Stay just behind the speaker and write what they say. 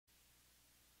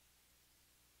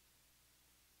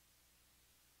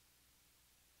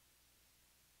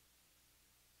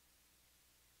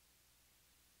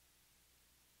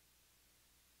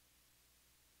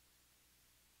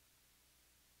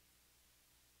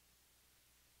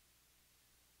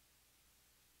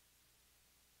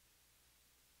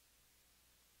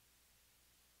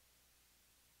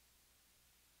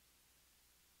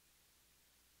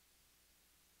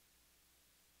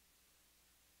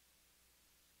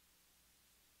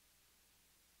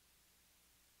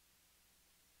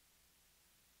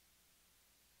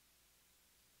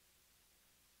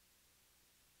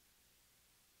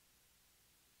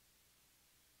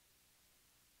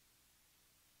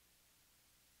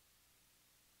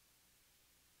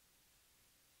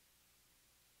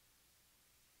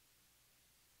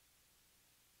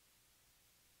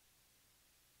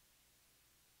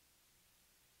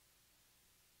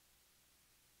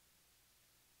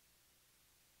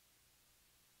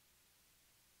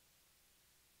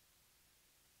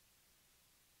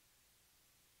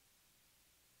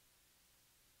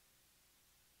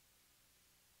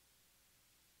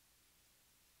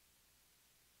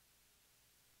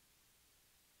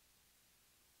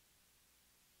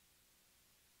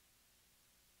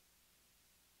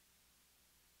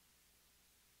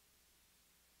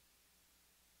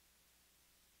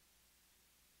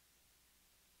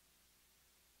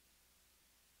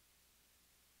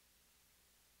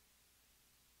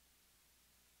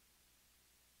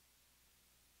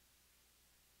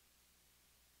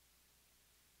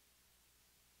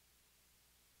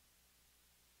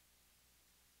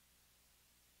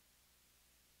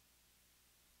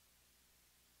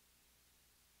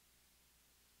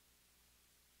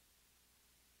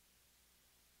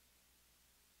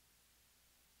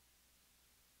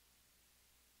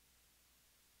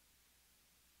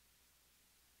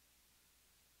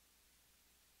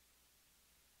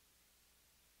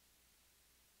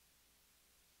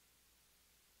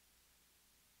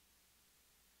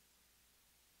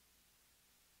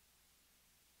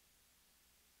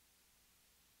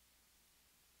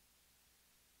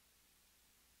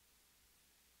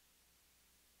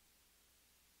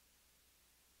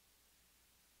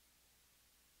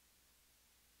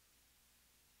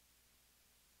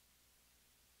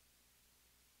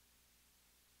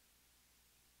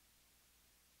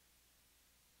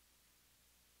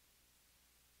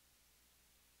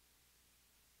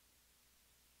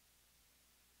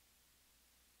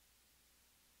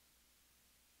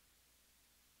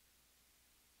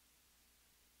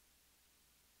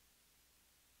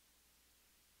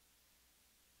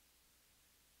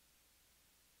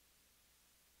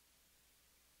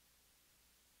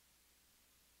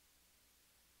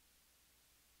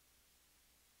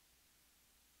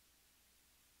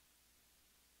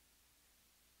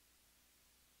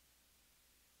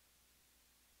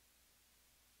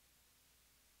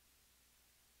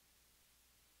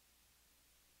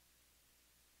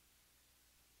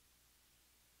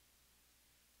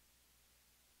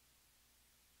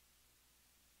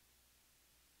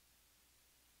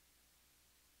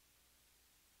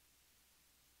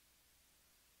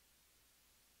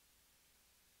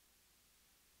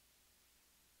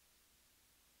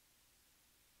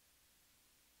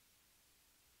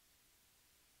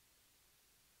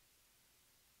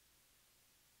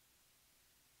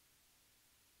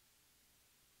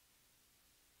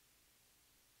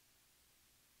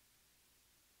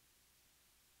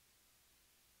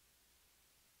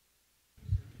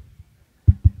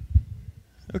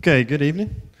Okay, good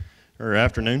evening, or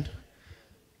afternoon.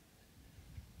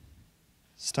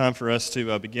 It's time for us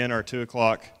to begin our 2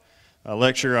 o'clock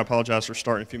lecture. I apologize for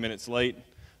starting a few minutes late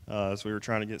as we were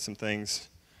trying to get some things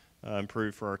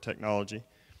improved for our technology.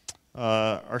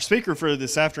 Our speaker for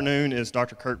this afternoon is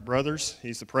Dr. Kirk Brothers.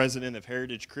 He's the president of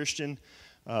Heritage Christian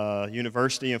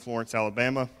University in Florence,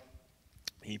 Alabama.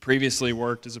 He previously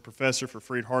worked as a professor for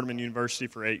Freed-Hardeman University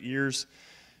for 8 years.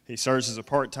 He serves as a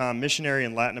part-time missionary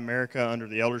in Latin America under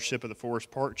the eldership of the Forest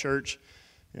Park Church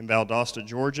in Valdosta,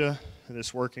 Georgia.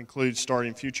 This work includes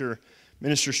starting future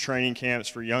ministers training camps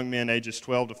for young men ages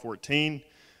 12 to 14,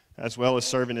 as well as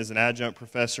serving as an adjunct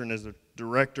professor and as the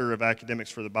director of academics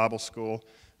for the Bible School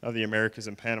of the Americas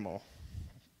in Panama.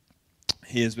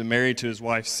 He has been married to his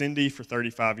wife Cindy for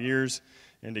 35 years,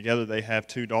 and together they have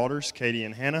 2 daughters, Katie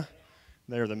and Hannah.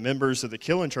 They are the members of the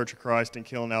Killen Church of Christ in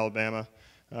Killen, Alabama,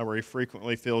 where he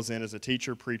frequently fills in as a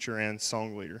teacher, preacher, and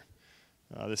song leader.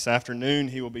 This afternoon,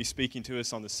 he will be speaking to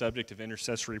us on the subject of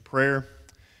intercessory prayer,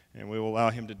 and we will allow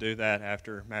him to do that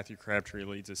after Matthew Crabtree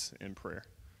leads us in prayer.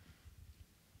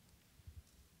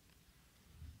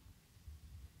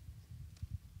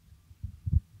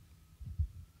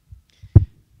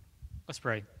 Let's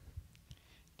pray.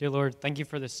 Dear Lord, thank you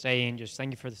for this day, and just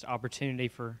thank you for this opportunity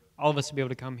for all of us to be able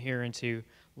to come here and to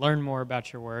learn more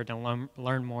about your word and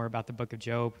learn more about the book of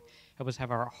Job. Help us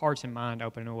have our hearts and mind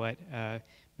open to what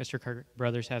Mr. Kirk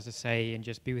Brothers has to say, and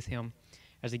just be with him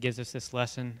as he gives us this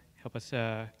lesson. Help us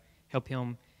help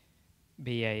him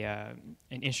be an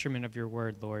instrument of your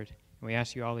word, Lord. And we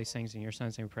ask you all these things in your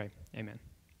son's name we pray. Amen.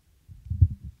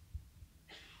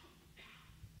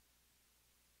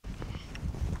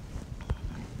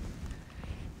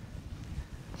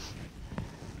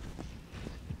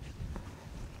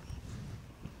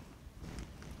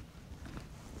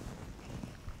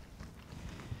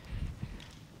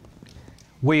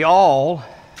 We all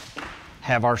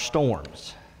have our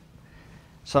storms.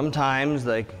 Sometimes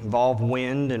they involve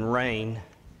wind and rain.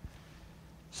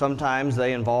 Sometimes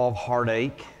they involve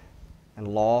heartache and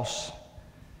loss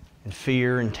and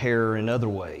fear and terror in other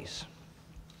ways.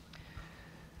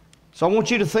 So I want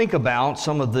you to think about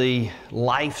some of the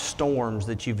life storms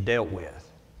that you've dealt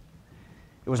with.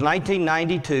 It was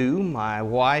 1992. My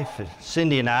wife,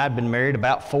 Cindy, and I had been married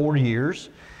about 4 years.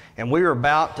 And we were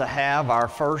about to have our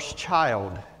first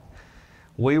child.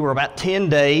 We were about 10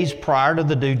 days prior to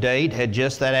the due date. Had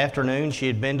just that afternoon, she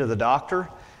had been to the doctor.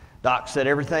 Doc said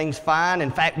everything's fine. In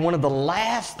fact, one of the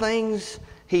last things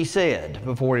he said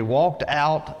before he walked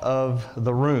out of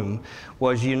the room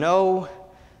was, you know,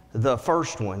 the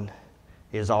first one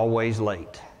is always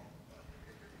late.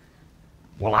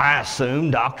 Well, I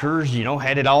assumed doctors,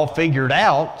 had it all figured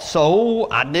out, so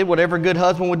I did what every good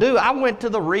husband would do. I went to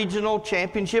the regional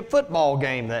championship football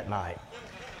game that night.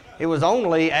 It was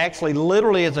only, actually,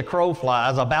 literally as a crow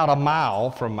flies, about a mile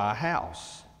from my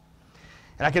house.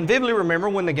 And I can vividly remember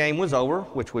when the game was over,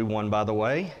 which we won, by the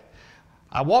way.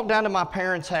 I walked down to my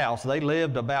parents' house. They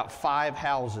lived about 5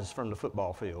 houses from the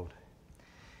football field.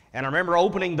 And I remember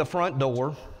opening the front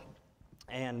door,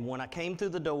 and when I came through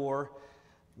the door,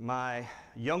 my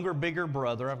younger, bigger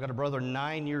brother, I've got a brother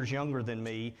 9 years younger than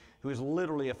me, who is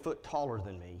literally a foot taller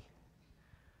than me.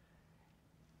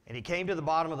 And he came to the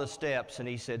bottom of the steps and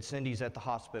he said, Cindy's at the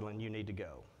hospital and you need to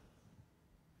go.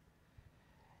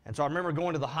 And so I remember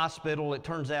going to the hospital. It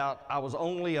turns out I was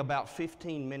only about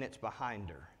 15 minutes behind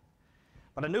her.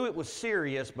 But I knew it was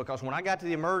serious because when I got to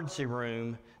the emergency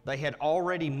room, they had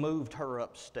already moved her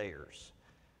upstairs.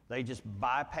 They just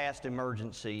bypassed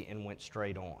emergency and went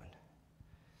straight on.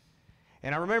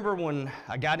 And I remember when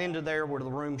I got into there where the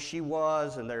room she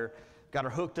was, and they're got her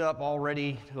hooked up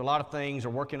already to a lot of things.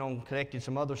 They're working on connecting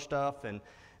some other stuff, and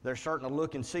they're starting to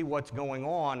look and see what's going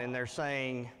on, and they're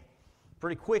saying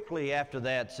pretty quickly after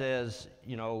that says,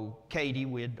 Katie,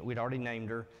 we'd already named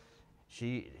her,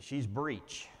 she's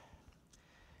breech.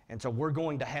 And so we're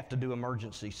going to have to do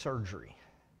emergency surgery.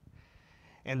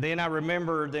 And then I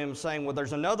remember them saying, well,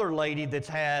 there's another lady that's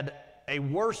had a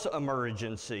worse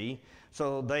emergency.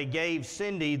 So they gave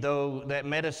Cindy, though, that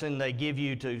medicine they give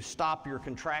you to stop your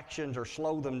contractions or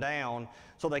slow them down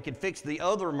so they could fix the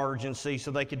other emergency, so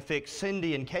they could fix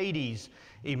Cindy and Katie's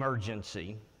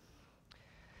emergency.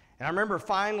 And I remember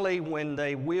finally when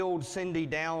they wheeled Cindy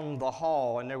down the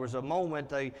hall, and there was a moment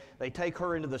they take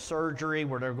her into the surgery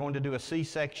where they're going to do a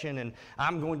C-section, and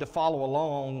I'm going to follow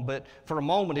along, but for a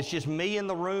moment it's just me in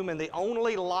the room, and the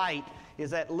only light is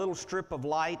that little strip of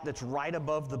light that's right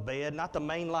above the bed, not the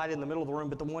main light in the middle of the room,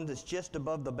 but the one that's just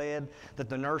above the bed that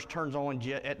the nurse turns on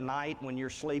at night when you're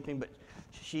sleeping, but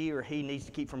she or he needs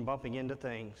to keep from bumping into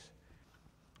things.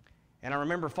 And I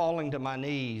remember falling to my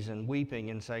knees and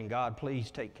weeping and saying, God, please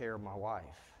take care of my wife.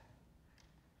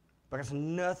 Because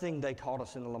nothing they taught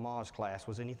us in the Lamaze class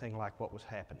was anything like what was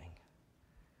happening.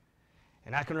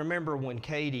 And I can remember when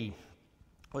Katie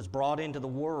was brought into the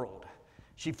world,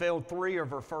 she failed 3 of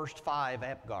her first 5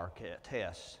 APGAR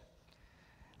tests.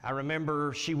 I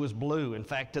remember she was blue. In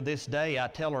fact, to this day, I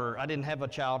tell her, I didn't have a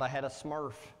child, I had a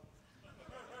Smurf.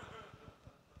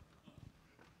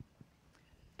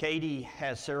 Katie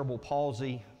has cerebral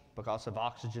palsy because of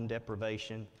oxygen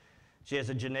deprivation. She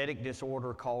has a genetic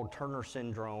disorder called Turner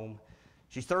syndrome.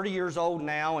 She's 30 years old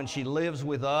now, and she lives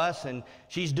with us, and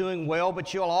she's doing well, but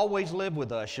she'll always live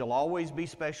with us. She'll always be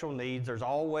special needs. There's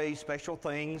always special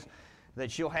things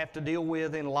that she'll have to deal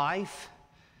with in life.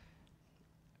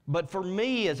 But for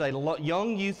me, as a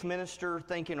young youth minister,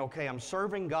 thinking, okay, I'm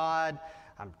serving God,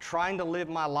 I'm trying to live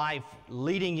my life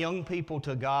leading young people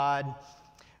to God.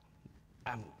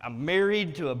 I'm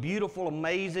married to a beautiful,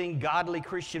 amazing, godly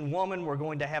Christian woman. We're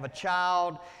going to have a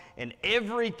child, and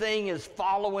everything is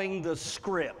following the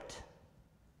script.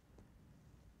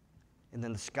 And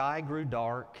then the sky grew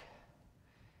dark,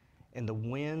 and the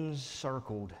winds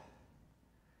circled,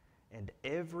 and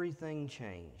everything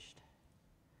changed.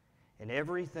 And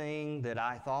everything that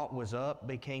I thought was up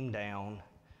became down,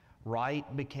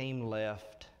 right became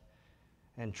left,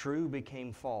 and true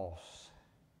became false.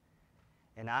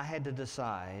 And I had to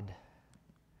decide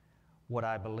what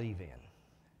I believe in.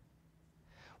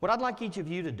 What I'd like each of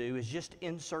you to do is just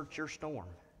insert your storm.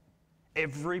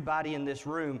 Everybody in this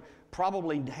room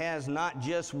probably has not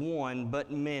just one, but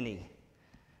many.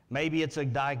 Maybe it's a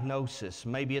diagnosis.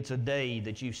 Maybe it's a day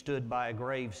that you stood by a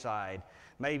graveside.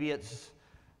 Maybe it's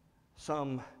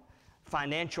some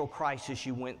financial crisis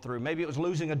you went through. Maybe it was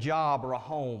losing a job or a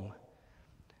home.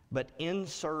 But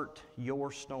insert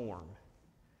your storm.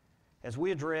 As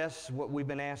we address what we've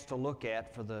been asked to look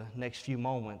at for the next few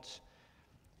moments,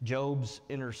 Job's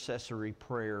intercessory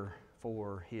prayer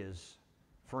for his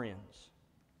friends.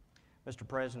 Mr.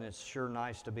 President, it's sure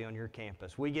nice to be on your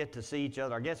campus. We get to see each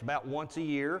other, I guess, about once a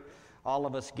year. All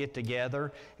of us get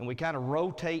together, and we kind of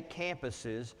rotate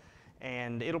campuses,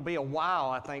 and it'll be a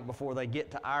while, I think, before they get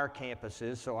to our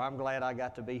campuses, so I'm glad I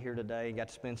got to be here today and got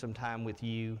to spend some time with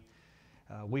you.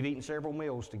 We've eaten several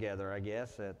meals together, I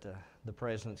guess, at the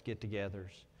President's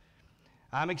get-togethers.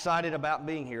 I'm excited about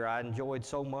being here. I enjoyed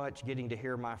so much getting to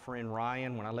hear my friend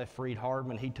Ryan. When I left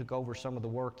Freed-Hardeman, he took over some of the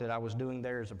work that I was doing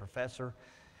there as a professor,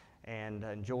 and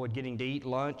enjoyed getting to eat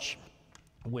lunch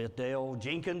with Dale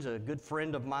Jenkins, a good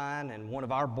friend of mine and one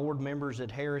of our board members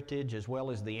at Heritage, as well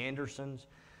as the Andersons.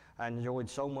 I enjoyed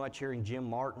so much hearing Jim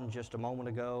Martin just a moment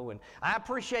ago. And I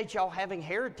appreciate y'all having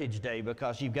Heritage Day,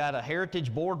 because you've got a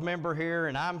Heritage board member here,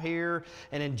 and I'm here,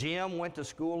 and then Jim went to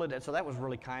school at it, so that was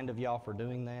really kind of y'all for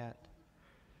doing that.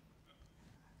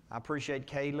 I appreciate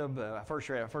Caleb. First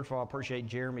of all, I appreciate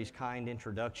Jeremy's kind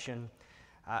introduction.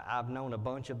 I've known a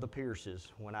bunch of the Pierces,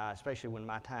 especially when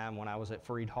my time when I was at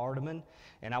Freed-Hardeman,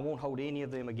 and I won't hold any of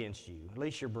them against you, at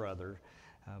least your brother,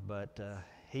 but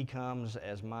he comes,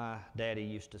 as my daddy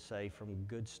used to say, from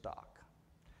good stock.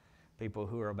 People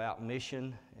who are about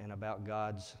mission and about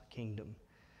God's kingdom.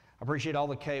 I appreciate all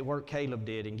the work Caleb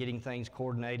did in getting things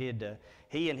coordinated.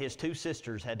 He and his 2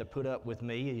 sisters had to put up with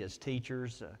me as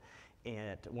teachers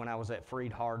when I was at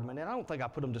Freed-Hardeman, and I don't think I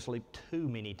put them to sleep too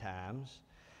many times.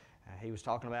 He was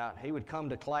talking about he would come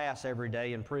to class every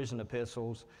day in prison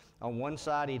epistles. On one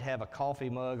side he'd have a coffee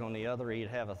mug, on the other he'd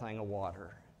have a thing of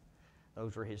water.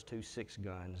 Those were his 2 6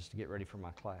 guns to get ready for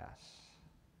my class.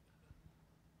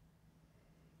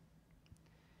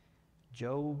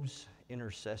 Job's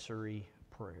intercessory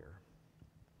prayer.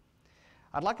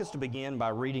 I'd like us to begin by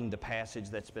reading the passage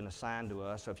that's been assigned to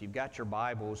us. So if you've got your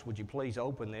Bibles, would you please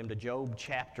open them to Job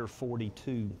chapter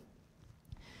 42.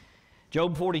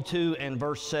 Job 42 and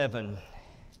verse 7.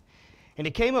 And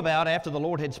it came about after the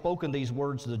Lord had spoken these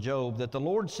words to Job, that the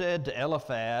Lord said to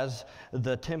Eliphaz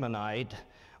the Temanite,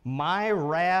 My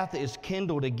wrath is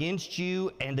kindled against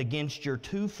you and against your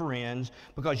 2 friends,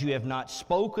 because you have not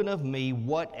spoken of me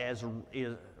what is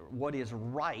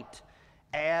right,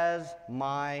 as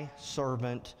my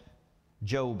servant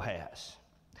Job has.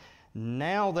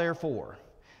 Now therefore,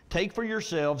 take for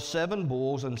yourselves 7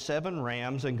 bulls and 7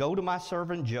 rams, and go to my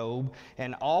servant Job,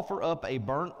 and offer up a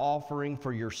burnt offering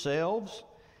for yourselves,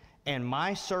 and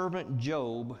my servant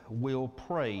Job will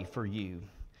pray for you.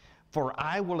 For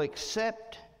I will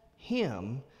accept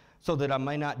him, so that I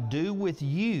may not do with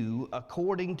you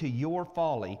according to your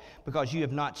folly, because you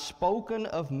have not spoken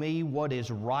of me what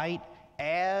is right,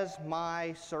 as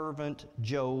my servant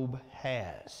Job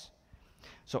has.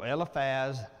 So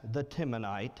Eliphaz the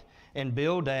Temanite, and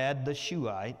Bildad the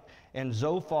Shuhite, and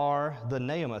Zophar the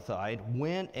Naamathite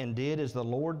went and did as the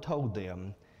Lord told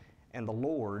them, and the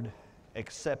Lord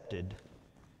accepted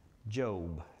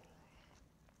Job.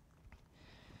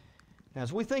 Now,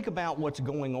 as we think about what's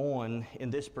going on in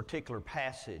this particular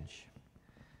passage,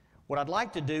 what I'd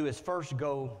like to do is first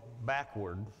go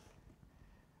backward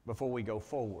before we go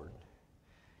forward.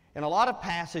 In a lot of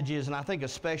passages, and I think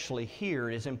especially here,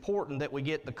 it is important that we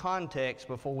get the context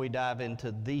before we dive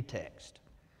into the text.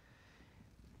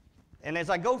 And as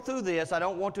I go through this, I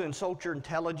don't want to insult your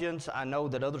intelligence. I know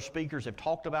that other speakers have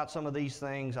talked about some of these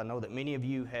things. I know that many of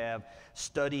you have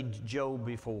studied Job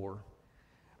before.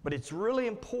 But it's really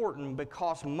important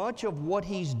because much of what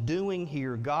he's doing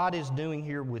here, God is doing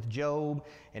here with Job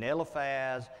and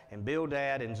Eliphaz and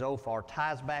Bildad and Zophar,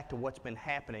 ties back to what's been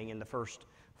happening in the first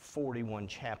 41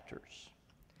 chapters.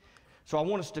 So I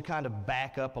want us to kind of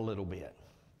back up a little bit.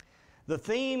 The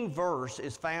theme verse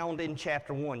is found in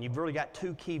chapter 1. You've really got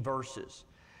two key verses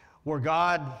where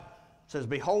God says,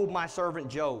 "Behold my servant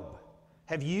Job.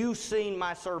 Have you seen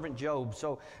my servant Job?"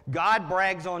 So God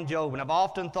brags on Job, and I've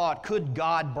often thought, could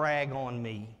God brag on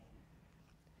me?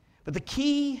 But the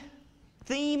key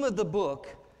theme of the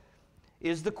book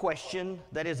is the question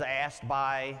that is asked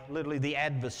by literally the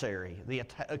adversary, the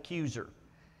accuser.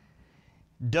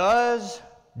 Does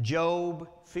Job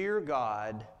fear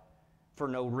God for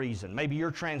no reason? Maybe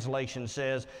your translation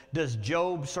says, does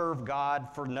Job serve God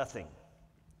for nothing?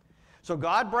 So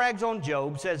God brags on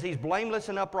Job, says he's blameless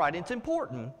and upright. It's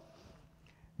important.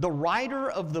 The writer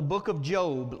of the book of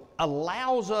Job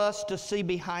allows us to see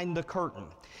behind the curtain.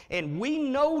 And we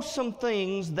know some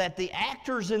things that the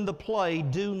actors in the play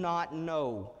do not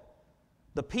know.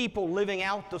 The people living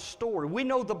out the story. We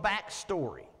know the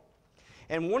backstory.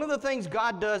 And one of the things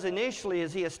God does initially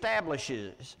is he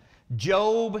establishes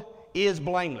Job is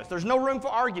blameless. There's no room for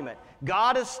argument.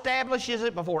 God establishes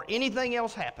it before anything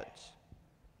else happens.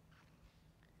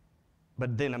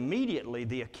 But then immediately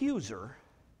the accuser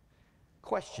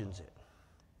questions it.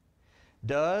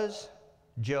 Does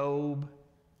Job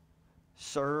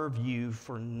serve you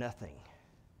for nothing?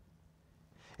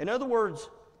 In other words,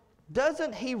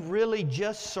 doesn't he really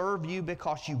just serve you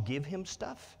because you give him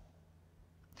stuff?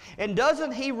 And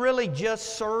doesn't he really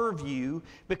just serve you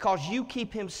because you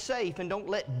keep him safe and don't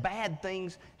let bad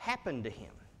things happen to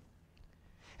him?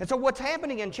 And so what's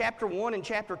happening in chapter 1 and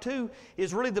chapter 2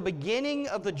 is really the beginning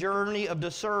of the journey of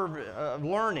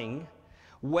learning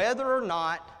whether or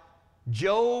not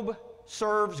Job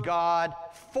serves God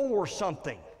for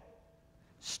something,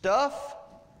 stuff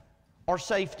or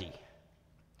safety.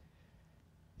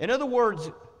 In other words,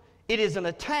 it is an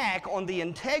attack on the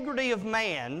integrity of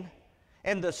man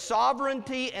and the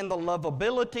sovereignty and the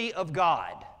lovability of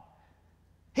God.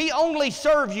 He only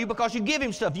serves you because you give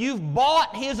him stuff. You've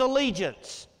bought his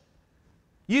allegiance.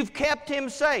 You've kept him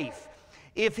safe.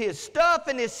 If his stuff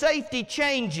and his safety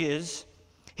changes,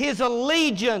 his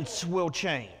allegiance will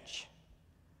change.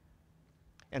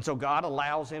 And so God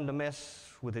allows him to mess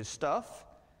with his stuff,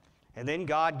 and then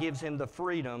God gives him the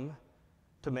freedom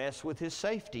to mess with his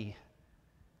safety.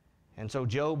 And so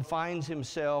Job finds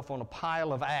himself on a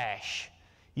pile of ash,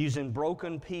 using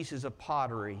broken pieces of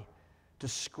pottery to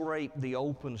scrape the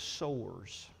open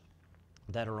sores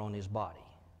that are on his body.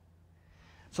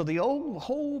 So the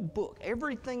whole book,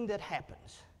 everything that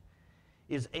happens,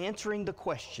 is answering the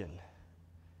question,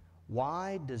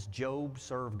 why does Job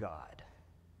serve God?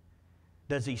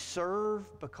 Does he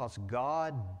serve because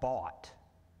God bought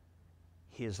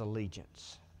his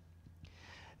allegiance?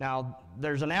 Now,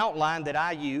 there's an outline that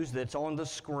I use that's on the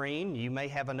screen. You may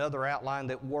have another outline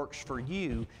that works for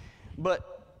you.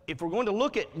 But if we're going to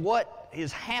look at what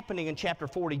is happening in chapter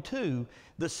 42,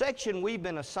 the section we've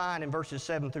been assigned in verses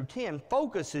 7 through 10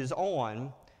 focuses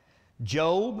on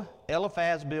Job,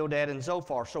 Eliphaz, Bildad, and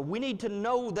Zophar. So we need to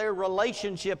know their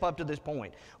relationship up to this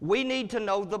point. We need to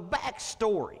know the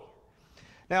backstory.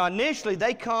 Now, initially,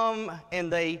 they come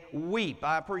and they weep.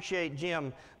 I appreciate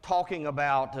Jim talking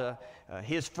about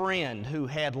his friend who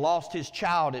had lost his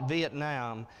child at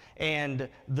Vietnam, and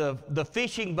the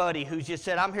fishing buddy who just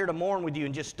said, "I'm here to mourn with you,"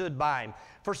 and just stood by him.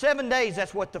 For 7 days,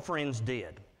 that's what the friends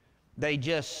did. They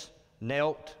just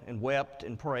knelt and wept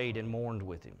and prayed and mourned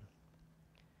with him.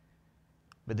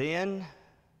 But then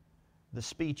the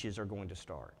speeches are going to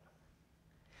start.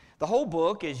 The whole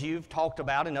book, as you've talked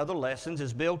about in other lessons,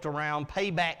 is built around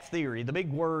payback theory. The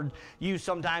big word used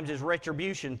sometimes is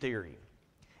retribution theory.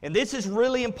 And this is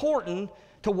really important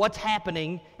to what's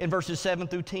happening in verses 7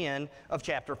 through 10 of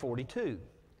chapter 42.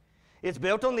 It's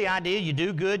built on the idea you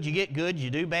do good, you get good,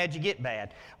 you do bad, you get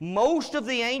bad. Most of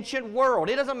the ancient world,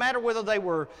 it doesn't matter whether they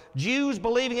were Jews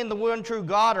believing in the one true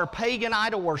God or pagan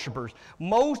idol worshipers,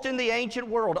 most in the ancient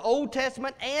world, Old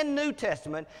Testament and New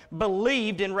Testament,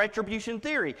 believed in retribution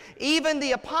theory. Even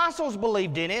the apostles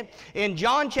believed in it. In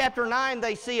John chapter 9,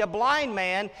 they see a blind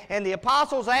man, and the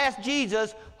apostles ask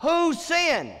Jesus, who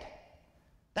sinned?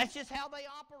 That's just how they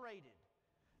operated.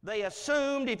 They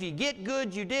assumed if you get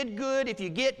good, you did good. If you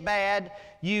get bad,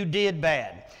 you did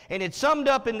bad. And it's summed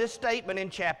up in this statement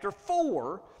in chapter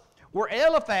 4, where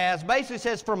Eliphaz basically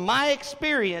says, from my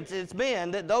experience, it's been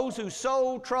that those who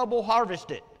sow trouble harvest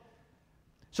it.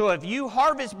 So if you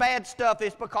harvest bad stuff,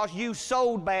 it's because you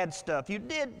sowed bad stuff. You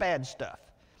did bad stuff.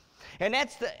 And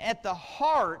that's at the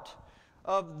heart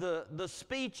of the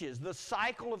speeches, the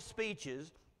cycle of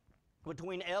speeches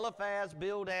between Eliphaz,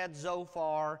 Bildad,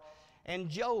 Zophar, and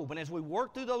Job. And as we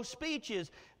work through those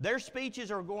speeches, their speeches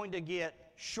are going to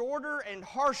get shorter and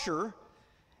harsher,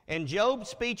 and Job's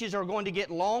speeches are going to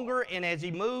get longer, and as he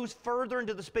moves further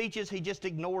into the speeches, he just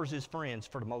ignores his friends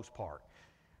for the most part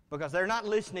because they're not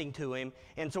listening to him,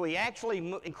 and so he actually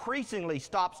increasingly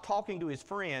stops talking to his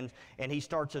friends, and he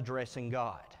starts addressing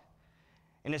God.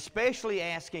 And especially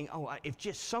asking, if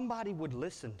just somebody would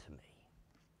listen to me.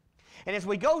 And as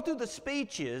we go through the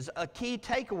speeches, a key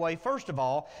takeaway, first of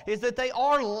all, is that they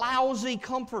are lousy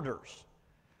comforters.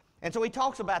 And so he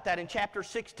talks about that in chapter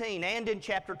 16 and in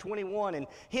chapter 21 and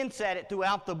hints at it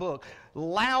throughout the book.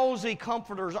 Lousy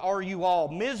comforters are you all.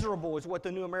 Miserable is what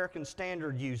the New American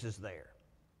Standard uses there.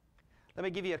 Let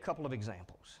me give you a couple of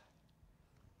examples.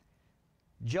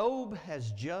 Job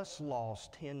has just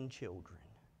lost 10 children.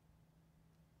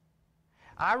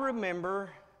 I remember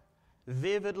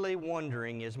vividly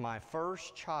wondering, is my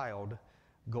first child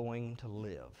going to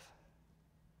live?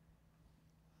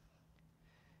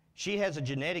 She has a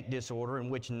genetic disorder in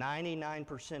which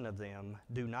 99% of them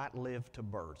do not live to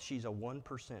birth. She's a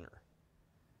 1%er.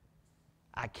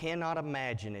 I cannot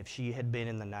imagine if she had been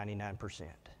in the 99%.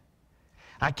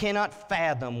 I cannot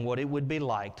fathom what it would be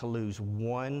like to lose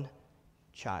one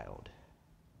child.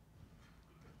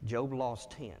 Job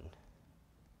lost 10.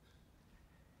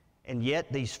 And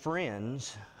yet these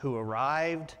friends who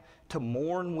arrived to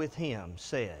mourn with him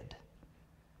said,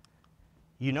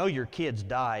 you know your kids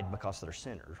died because they're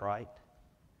sinners, right?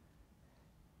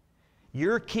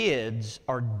 Your kids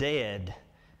are dead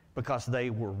because they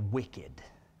were wicked.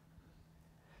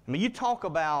 I mean, you talk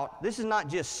about, this is not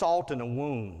just salt in a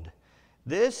wound.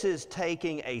 This is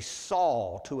taking a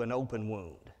saw to an open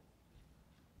wound.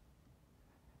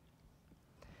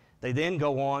 They then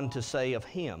go on to say of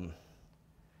him,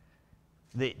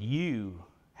 that you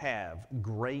have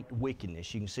great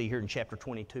wickedness. You can see here in chapter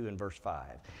 22 and verse 5.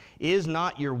 Is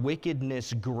not your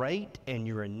wickedness great and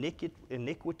your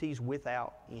iniquities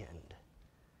without end?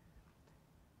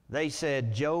 They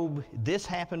said, Job, this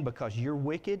happened because you're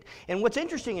wicked. And what's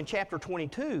interesting in chapter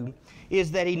 22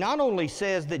 is that he not only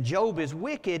says that Job is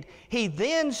wicked, he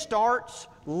then starts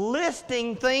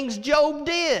listing things Job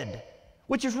did.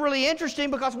 Which is really interesting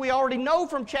because we already know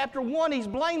from chapter 1 he's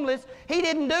blameless. He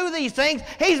didn't do these things.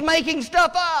 He's making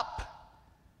stuff up.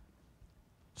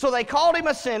 So they called him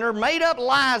a sinner, made up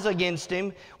lies against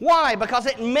him. Why? Because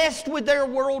it messed with their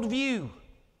worldview.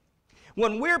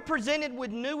 When we're presented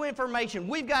with new information,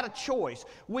 we've got a choice.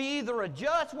 We either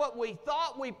adjust what we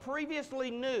thought we previously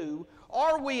knew,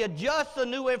 or we adjust the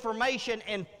new information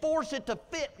and force it to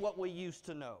fit what we used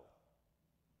to know.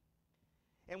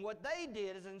 And what they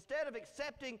did is instead of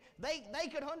accepting, they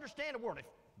could understand a world. If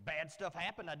bad stuff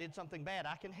happened, I did something bad,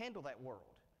 I can handle that world.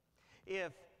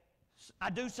 If I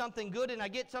do something good and I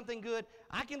get something good,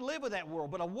 I can live with that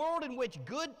world. But a world in which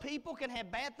good people can have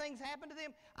bad things happen to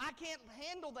them, I can't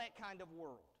handle that kind of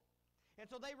world. And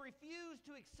so they refused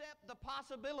to accept the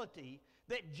possibility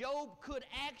that Job could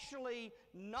actually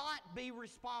not be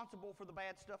responsible for the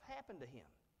bad stuff happened to him.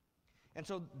 And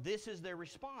so this is their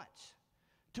response.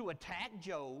 To attack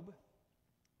Job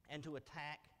and to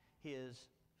attack his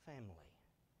family.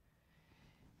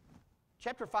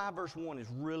 Chapter 5, verse 1 is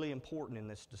really important in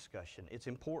this discussion. It's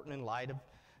important in light of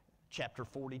chapter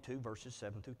 42, verses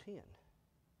 7 through 10.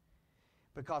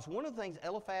 Because one of the things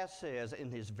Eliphaz says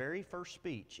in his very first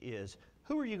speech is,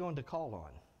 who are you going to call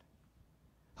on?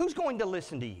 Who's going to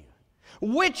listen to you?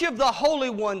 Which of the holy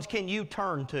ones can you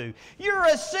turn to? You're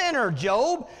a sinner,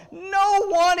 Job. No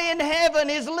one in heaven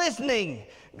is listening.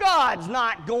 God's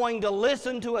not going to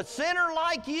listen to a sinner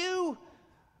like you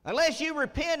unless you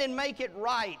repent and make it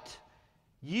right.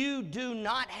 You do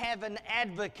not have an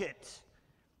advocate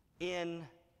in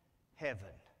heaven.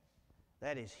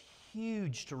 That is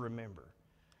huge to remember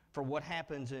for what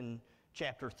happens in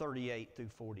chapter 38 through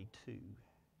 42.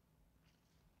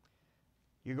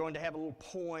 You're going to have a little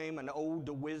poem, an ode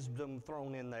to wisdom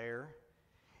thrown in there.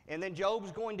 And then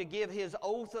Job's going to give his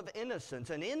oath of innocence.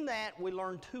 And in that, we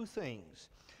learn two things.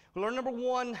 We learn, number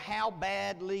one, how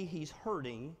badly he's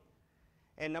hurting.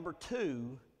 And number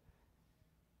two,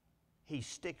 he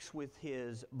sticks with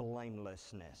his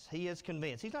blamelessness. He is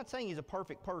convinced. He's not saying he's a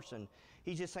perfect person.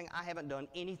 He's just saying, I haven't done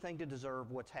anything to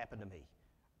deserve what's happened to me.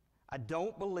 I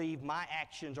don't believe my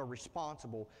actions are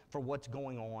responsible for what's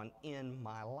going on in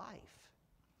my life.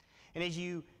 And as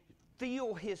you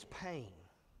feel his pain,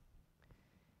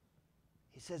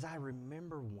 he says, I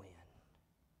remember when.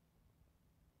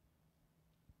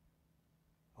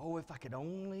 Oh, if I could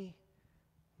only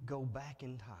go back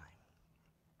in time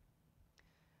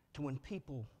to when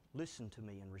people listened to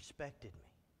me and respected me.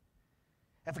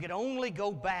 If I could only go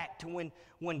back to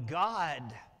when God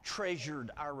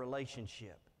treasured our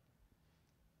relationship.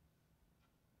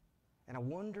 And I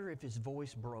wonder if his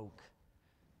voice broke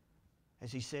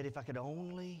as he said, if I could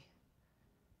only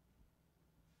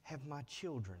have my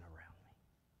children around me.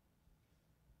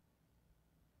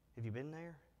 Have you been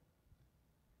there?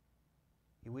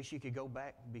 You wish you could go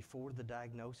back before the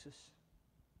diagnosis?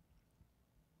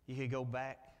 You could go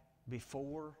back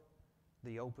before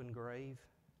the open grave?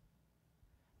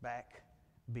 Back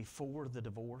before the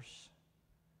divorce?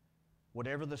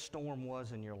 Whatever the storm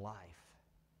was in your life,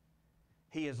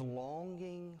 he is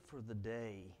longing for the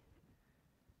day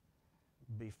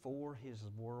before his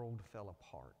world fell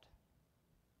apart,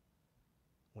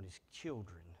 when his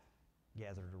children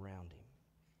gathered around him.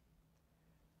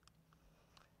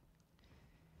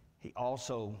 He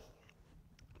also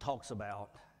talks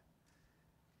about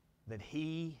that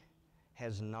he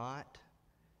has not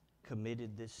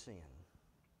committed this sin.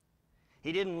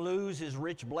 He didn't lose his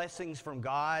rich blessings from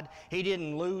God. He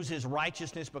didn't lose his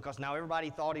righteousness because now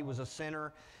everybody thought he was a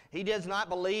sinner. He does not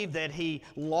believe that he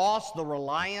lost the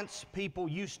reliance people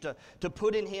used to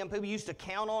put in him. People used to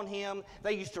count on him.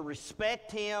 They used to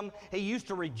respect him. He used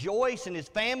to rejoice in his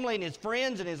family and his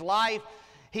friends and his life.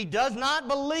 He does not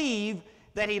believe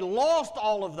that he lost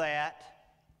all of that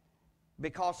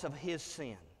because of his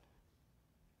sin.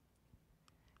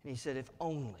 And he said, if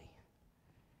only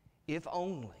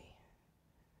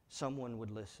someone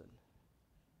would listen.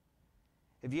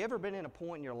 Have you ever been in a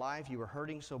point in your life you were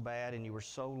hurting so bad and you were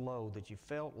so low that you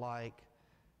felt like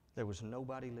there was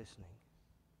nobody listening?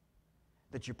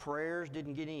 That your prayers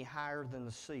didn't get any higher than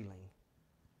the ceiling?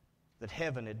 That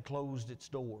heaven had closed its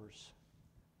doors?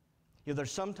 You know,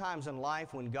 there's sometimes in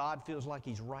life when God feels like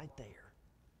he's right there.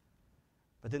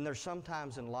 But then there's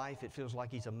sometimes in life it feels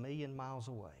like he's a million miles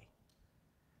away.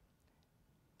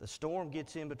 The storm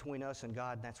gets in between us and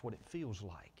God, and that's what it feels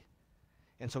like.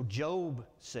 And so Job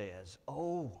says,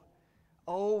 oh,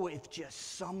 if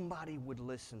just somebody would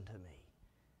listen to me.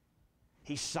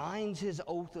 He signs his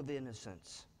oath of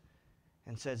innocence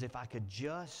and says, if I could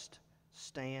just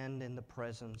stand in the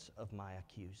presence of my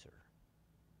accuser.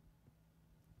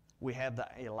 We have the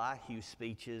Elihu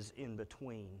speeches in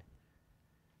between.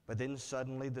 But then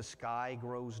suddenly the sky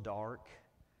grows dark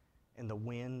and the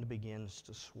wind begins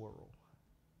to swirl.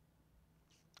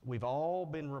 We've all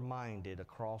been reminded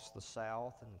across the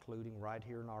South, including right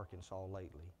here in Arkansas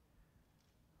lately,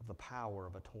 of the power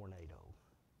of a tornado.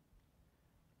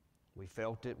 We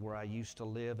felt it where I used to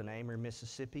live in Amory,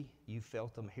 Mississippi. You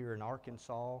felt them here in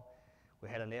Arkansas. We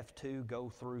had an F2 go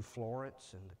through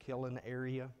Florence and the Killen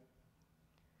area.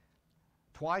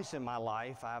 Twice in my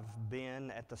life, I've been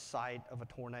at the site of a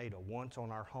tornado. Once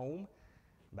on our home,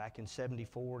 back in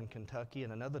 '74 in Kentucky,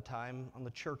 and another time on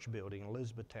the church building in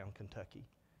Elizabethtown, Kentucky.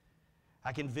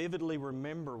 I can vividly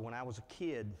remember when I was a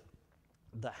kid,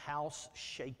 the house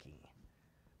shaking,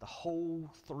 the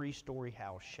whole 3-story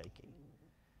house shaking.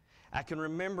 I can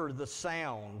remember the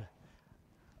sound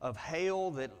of hail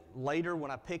that later,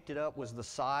 when I picked it up, was the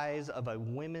size of a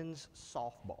women's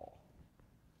softball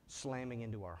slamming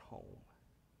into our home.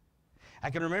 I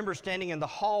can remember standing in the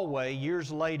hallway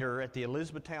years later at the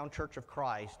Elizabethtown Church of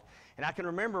Christ, and I can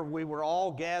remember we were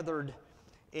all gathered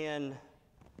in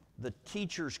the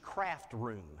teacher's craft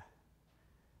room.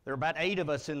 There were about 8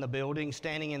 of us in the building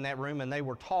standing in that room, and they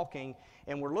were talking,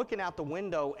 and we're looking out the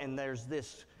window, and there's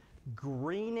this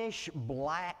greenish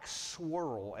black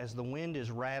swirl as the wind is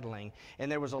rattling.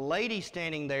 And there was a lady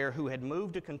standing there who had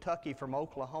moved to Kentucky from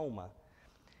Oklahoma.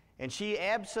 And she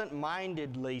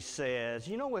absent-mindedly says,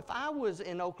 you know, if I was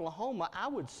in Oklahoma, I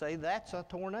would say that's a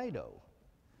tornado.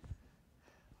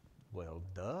 Well,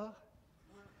 duh.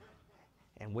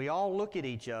 And we all look at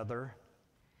each other,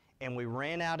 and we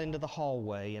ran out into the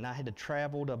hallway, and I had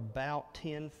traveled about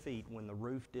 10 feet when the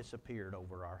roof disappeared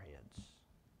over our heads.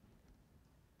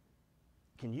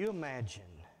 Can you imagine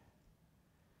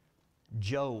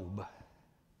Job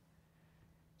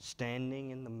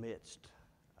standing in the midst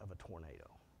of a tornado?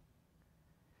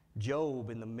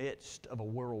 Job in the midst of a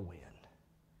whirlwind.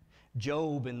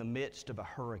 Job in the midst of a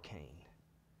hurricane.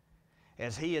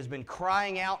 As he has been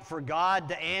crying out for God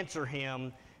to answer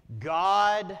him,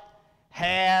 God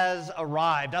has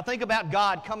arrived. I think about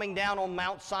God coming down on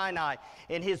Mount Sinai,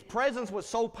 and His presence was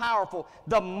so powerful,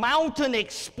 the mountain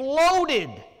exploded.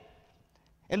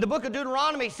 And the book of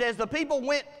Deuteronomy says the people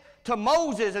went to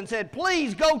Moses and said,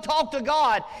 please go talk to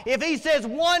God. If He says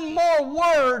one more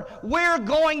word, we're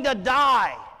going to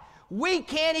die. We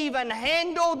can't even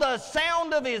handle the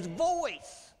sound of His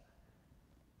voice.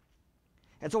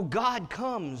 And so God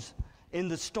comes in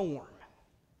the storm,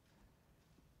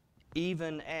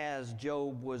 even as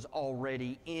Job was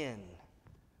already in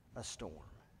a storm.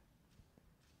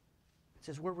 It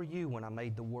says, where were you when I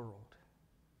made the world?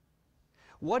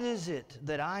 What is it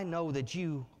that I know that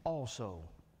you also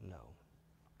know?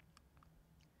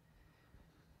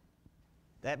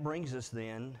 That brings us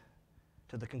then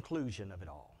to the conclusion of it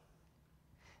all.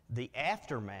 The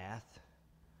aftermath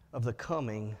of the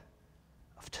coming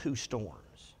of two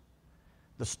storms.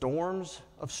 The storms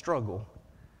of struggle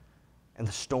and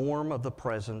the storm of the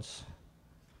presence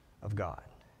of God.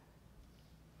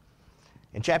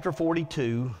 In chapter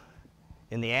 42,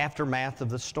 in the aftermath of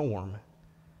the storm,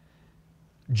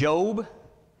 Job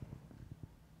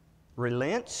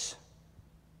relents.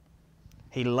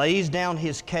 He lays down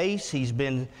his case. He's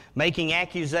been making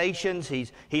accusations.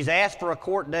 He's asked for a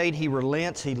court date. He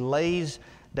relents. He lays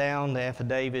down the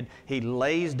affidavit. He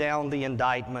lays down the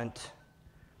indictment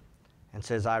and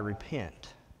says, I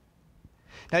repent.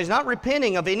 Now, he's not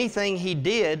repenting of anything he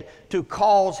did to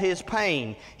cause his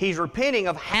pain. He's repenting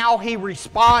of how he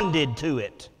responded to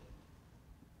it.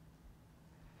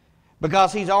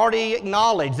 Because he's already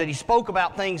acknowledged that he spoke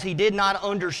about things he did not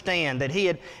understand, that he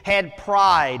had had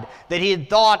pride, that he had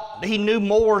thought he knew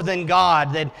more than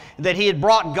God, that he had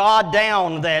brought God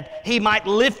down, that he might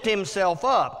lift himself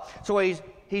up. So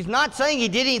he's not saying he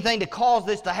did anything to cause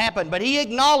this to happen, but he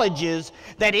acknowledges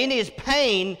that in his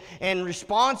pain and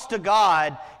response to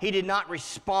God, he did not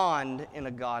respond in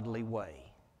a godly way.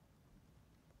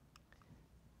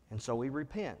 And so he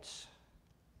repents.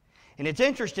 And it's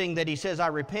interesting that he says, I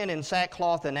repent in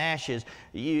sackcloth and ashes.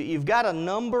 You've got a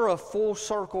number of full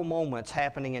circle moments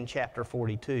happening in chapter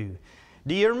 42.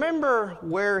 Do you remember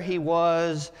where he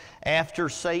was after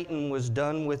Satan was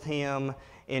done with him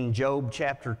in Job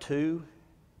chapter 2?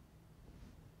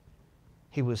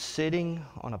 He was sitting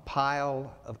on a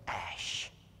pile of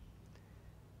ash,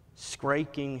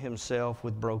 scraping himself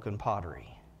with broken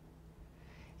pottery.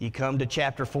 You come to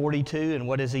chapter 42, and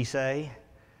what does he say?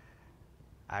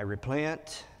 I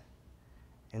repent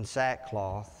in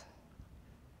sackcloth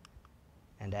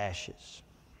and ashes.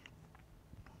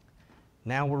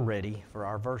 Now we're ready for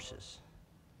our verses.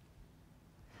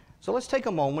 So let's take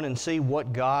a moment and see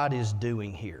what God is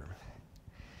doing here.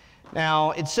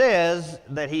 Now, it says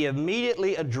that he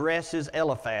immediately addresses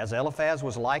Eliphaz. Eliphaz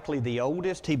was likely the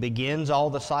oldest. He begins all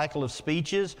the cycle of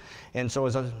speeches, and so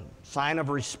as a sign of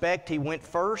respect, he went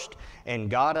first, and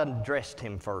God addressed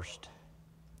him first.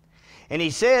 And he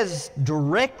says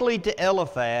directly to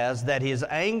Eliphaz that his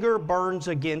anger burns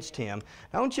against him.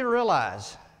 Now, I want you to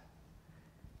realize,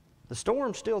 the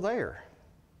storm's still there.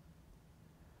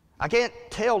 I can't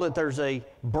tell that there's a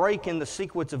break in the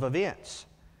sequence of events.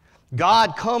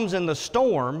 God comes in the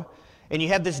storm, and you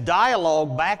have this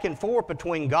dialogue back and forth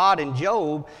between God and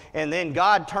Job, and then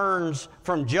God turns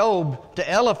from Job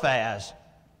to Eliphaz.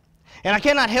 And I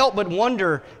cannot help but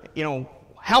wonder,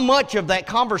 how much of that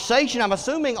conversation, I'm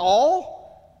assuming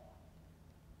all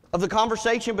of the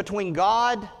conversation between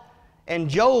God and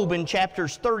Job in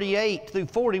chapters 38 through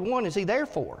 41 is he there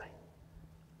for?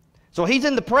 So he's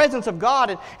in the presence of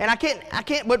God, and I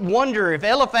can't but wonder if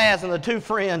Eliphaz and the two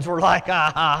friends were like,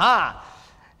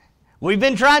 we've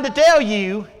been trying to tell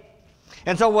you.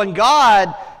 And so when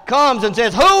God comes and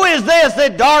says, who is this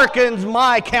that darkens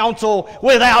my counsel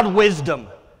without wisdom?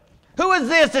 Who is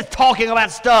this that's talking about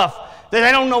stuff that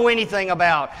they don't know anything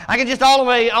about? I can just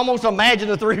almost imagine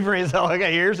the three friends.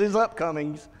 Okay, here's his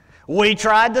upcomings. We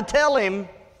tried to tell him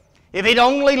if he'd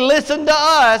only listened to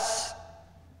us.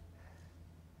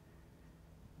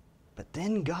 But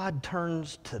then God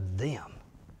turns to them.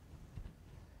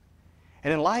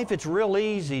 And in life, it's real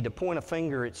easy to point a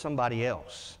finger at somebody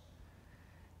else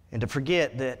and to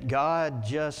forget that God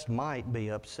just might be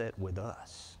upset with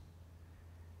us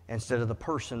instead of the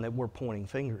person that we're pointing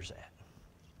fingers at.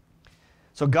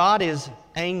 So God is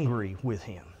angry with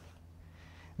him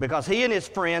because he and his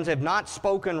friends have not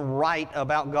spoken right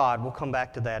about God. We'll come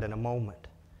back to that in a moment.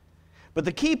 But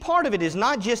the key part of it is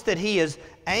not just that he is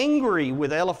angry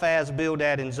with Eliphaz,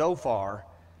 Bildad, and Zophar,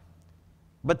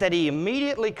 but that he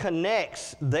immediately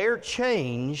connects their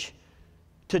change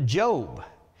to Job.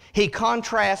 He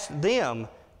contrasts them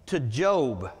to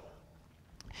Job.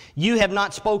 You have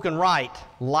not spoken right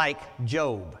like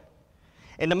Job.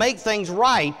 And to make things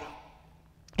right,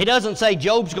 he doesn't say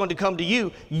Job's going to come to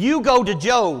you. You go to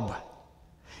Job.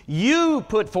 You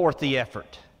put forth the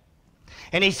effort.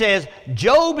 And he says,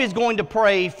 Job is going to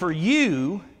pray for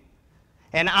you,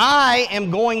 and I am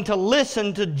going to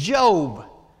listen to Job.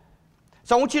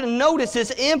 So I want you to notice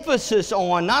this emphasis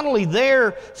on not only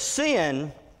their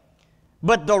sin,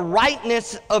 but the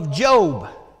rightness of Job.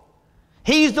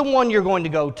 He's the one you're going to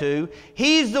go to.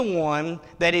 He's the one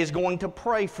that is going to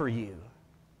pray for you.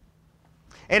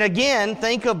 And again,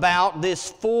 think about this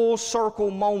full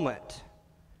circle moment.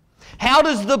 How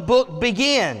does the book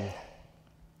begin?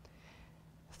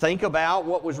 Think about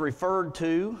what was referred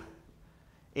to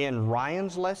in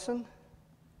Ryan's lesson.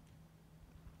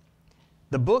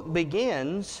 The book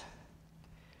begins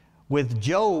with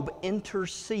Job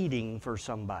interceding for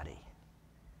somebody.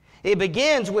 It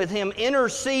begins with him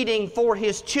interceding for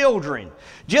his children.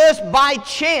 Just by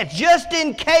chance, just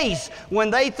in case when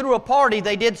they threw a party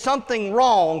they did something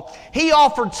wrong, he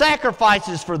offered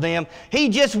sacrifices for them. He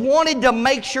just wanted to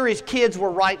make sure his kids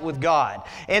were right with God.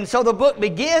 And so the book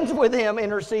begins with him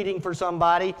interceding for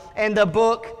somebody, and the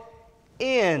book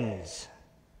ends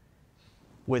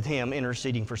with him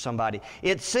interceding for somebody.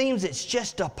 It seems it's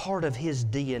just a part of his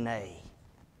DNA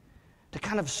to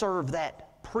kind of serve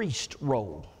that priest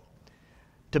role,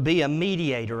 to be a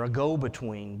mediator, a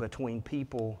go-between between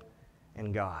people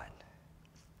and God.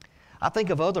 I think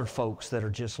of other folks that are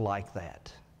just like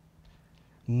that.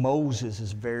 Moses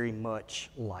is very much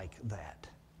like that.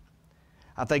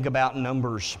 I think about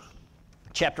Numbers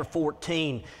chapter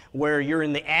 14, where you're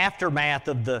in the aftermath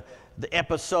of the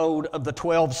episode of the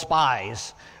 12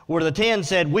 spies, where the 10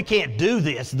 said, we can't do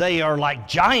this. They are like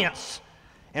giants,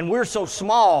 and we're so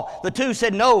small. The 2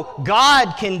 said, no,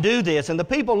 God can do this. And the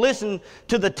people listened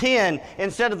to the 10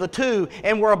 instead of the 2,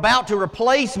 and were about to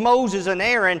replace Moses and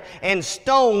Aaron and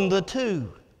stone the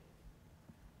 2.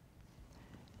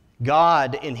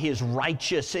 God, in His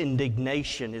righteous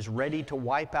indignation, is ready to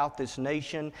wipe out this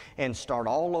nation and start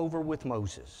all over with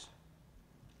Moses.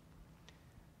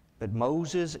 But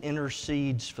Moses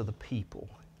intercedes for the people.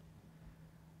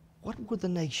 What will the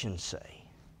nation say?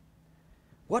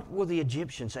 What will the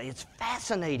Egyptians say? It's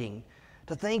fascinating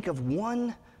to think of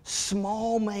one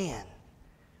small man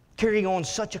carrying on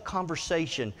such a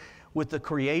conversation with the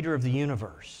Creator of the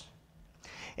universe.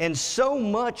 And so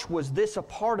much was this a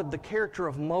part of the character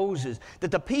of Moses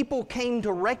that the people came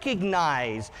to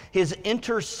recognize his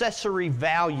intercessory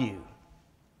value.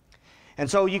 And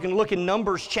so you can look in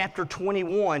Numbers chapter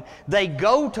 21. They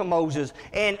go to Moses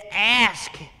and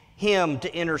ask him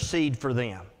to intercede for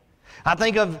them. I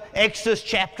think of Exodus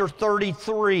chapter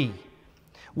 33,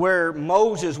 where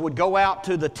Moses would go out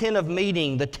to the tent of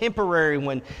meeting, the temporary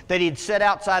one that he'd set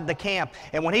outside the camp.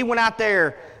 And when he went out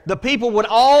there, the people would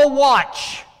all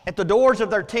watch at the doors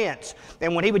of their tents.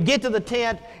 And when he would get to the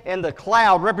tent and the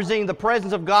cloud representing the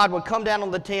presence of God would come down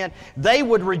on the tent, they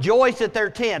would rejoice at their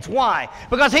tents. Why?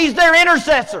 Because he's their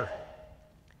intercessor.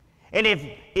 And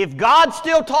if God's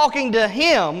still talking to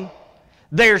him,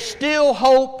 there's still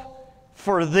hope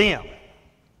for them.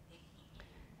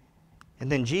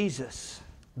 And then Jesus,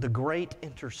 the great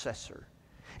intercessor,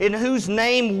 in whose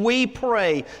name we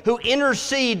pray, who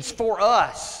intercedes for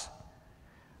us.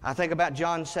 I think about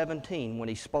John 17 when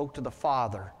he spoke to the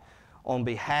Father on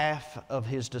behalf of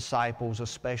his disciples,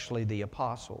 especially the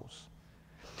apostles.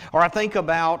 Or I think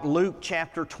about Luke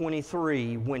chapter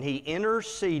 23 when he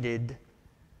interceded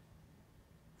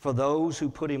for those who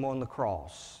put him on the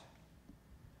cross.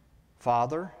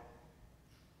 Father,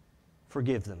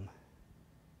 forgive them.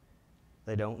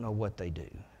 They don't know what they do.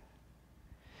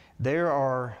 There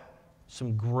are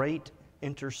some great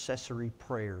intercessory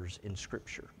prayers in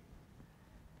Scripture.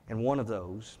 And one of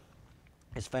those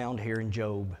is found here in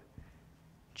Job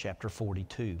chapter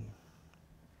 42.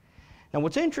 Now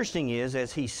what's interesting is,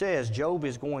 as he says, Job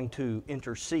is going to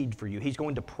intercede for you. He's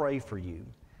going to pray for you.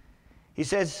 He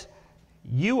says,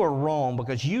 you are wrong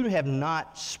because you have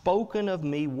not spoken of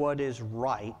me what is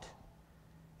right,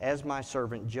 as my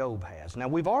servant Job has. Now,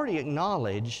 we've already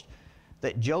acknowledged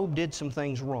that Job did some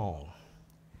things wrong.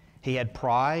 He had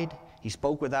pride. He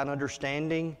spoke without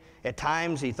understanding. At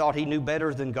times, he thought he knew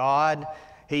better than God.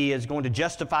 He is going to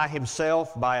justify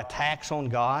himself by attacks on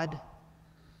God.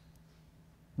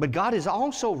 But God is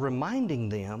also reminding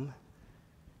them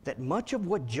that much of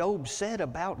what Job said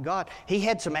about God, he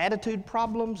had some attitude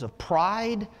problems of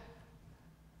pride,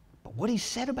 But what he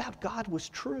said about God was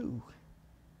true.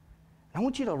 And I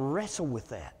want you to wrestle with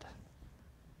that.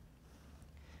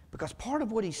 Because part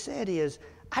of what he said is,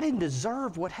 I didn't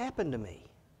deserve what happened to me.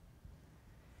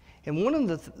 And one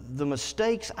of the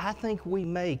mistakes I think we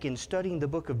make in studying the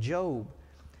book of Job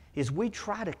is we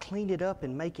try to clean it up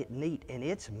and make it neat, and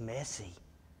it's messy.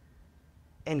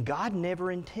 And God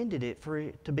never intended it for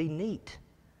it to be neat.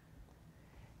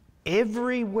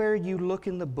 Everywhere you look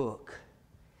in the book,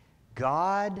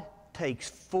 God takes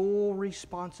full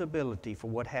responsibility for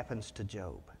what happens to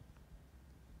Job.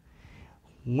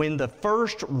 When the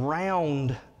first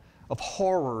round of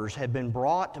horrors had been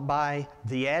brought by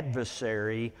the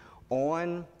adversary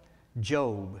on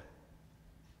Job,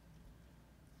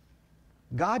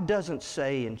 God doesn't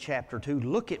say in chapter 2,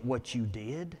 look at what you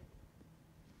did.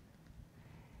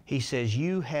 He says,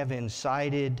 you have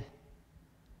incited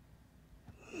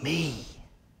me.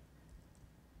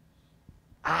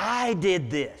 I did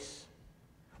this.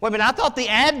 Wait a minute, I thought the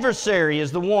adversary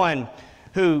is the one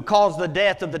who caused the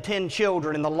death of the 10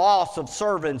 children and the loss of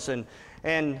servants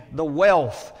and the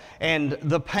wealth and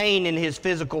the pain in his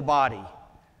physical body.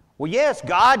 Well, yes,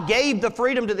 God gave the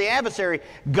freedom to the adversary.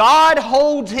 God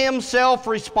holds himself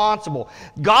responsible.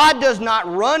 God does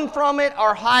not run from it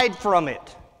or hide from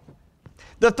it.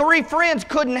 The 3 friends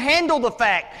couldn't handle the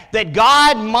fact that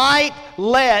God might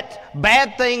let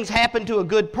bad things happen to a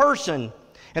good person.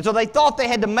 And so they thought they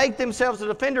had to make themselves the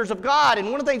defenders of God.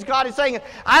 And one of the things God is saying is,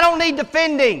 I don't need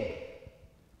defending.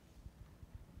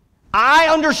 I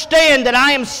understand that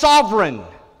I am sovereign.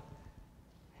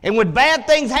 And when bad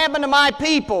things happen to my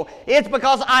people, it's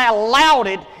because I allowed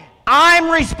it. I'm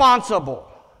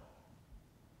responsible.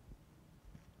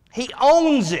 He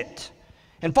owns it.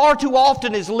 And far too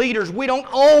often as leaders, we don't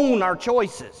own our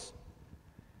choices,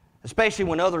 especially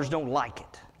when others don't like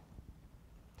it.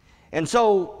 And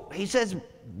so he says,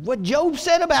 what Job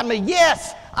said about me,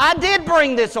 yes, I did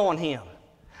bring this on him.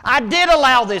 I did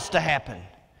allow this to happen.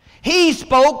 He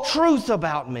spoke truth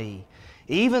about me.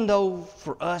 Even though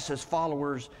for us as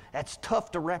followers, that's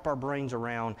tough to wrap our brains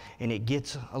around, and it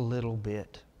gets a little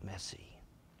bit messy.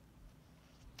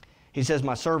 He says,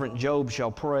 my servant Job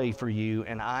shall pray for you,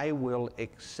 and I will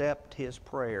accept his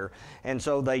prayer. And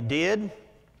so they did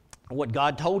what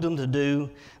God told them to do.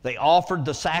 They offered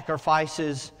the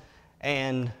sacrifices,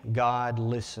 and God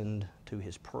listened to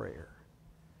his prayer.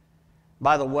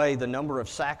 By the way, the number of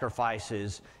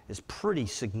sacrifices is pretty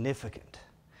significant.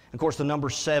 Of course, the number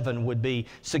 7 would be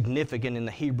significant in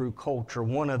the Hebrew culture,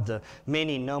 one of the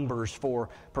many numbers for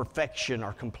perfection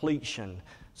or completion,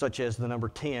 such as the number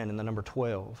 10 and the number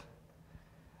 12.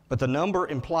 But the number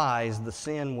implies the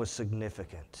sin was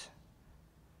significant.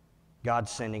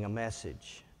 God's sending a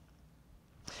message.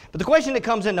 But the question that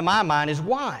comes into my mind is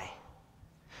why?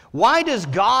 Why does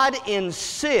God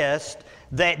insist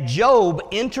that Job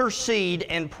intercede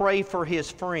and pray for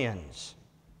his friends?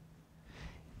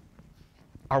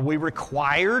 Are we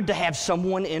required to have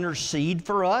someone intercede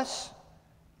for us?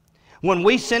 When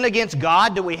we sin against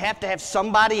God, do we have to have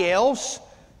somebody else?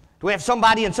 Do we have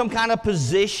somebody in some kind of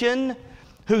position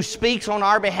who speaks on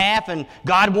our behalf and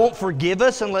God won't forgive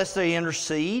us unless they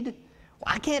intercede?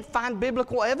 Well, I can't find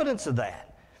biblical evidence of that.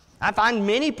 I find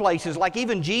many places, like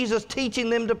even Jesus teaching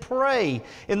them to pray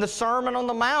in the Sermon on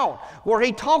the Mount, where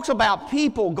he talks about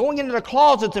people going into their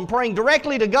closets and praying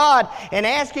directly to God and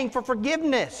asking for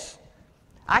forgiveness.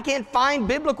 I can't find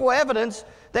biblical evidence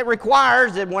that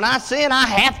requires that when I sin, I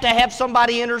have to have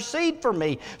somebody intercede for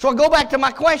me. So I go back to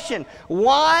my question.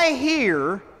 Why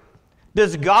here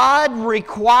does God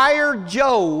require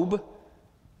Job?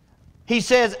 He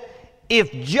says,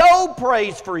 if Job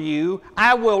prays for you,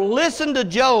 I will listen to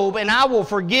Job and I will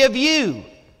forgive you.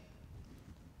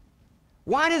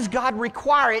 Why does God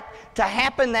require it to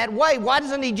happen that way? Why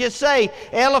doesn't he just say,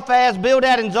 Eliphaz,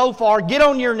 Bildad, and Zophar, get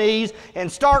on your knees and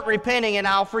start repenting and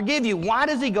I'll forgive you? Why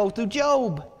does he go through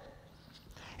Job?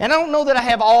 And I don't know that I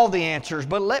have all the answers,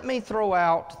 but let me throw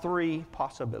out 3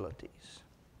 possibilities.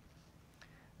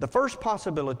 The first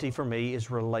possibility for me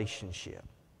is relationship.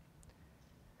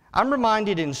 I'm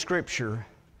reminded in Scripture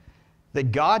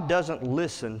that God doesn't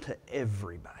listen to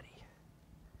everybody.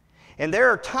 And there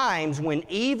are times when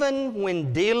even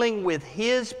when dealing with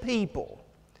His people,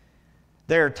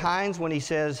 there are times when He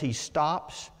says He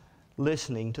stops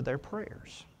listening to their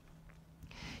prayers.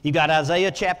 You've got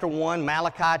Isaiah chapter 1,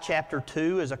 Malachi chapter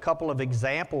 2 as a couple of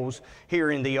examples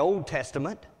here in the Old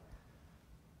Testament,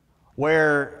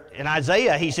 where in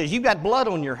Isaiah he says, you've got blood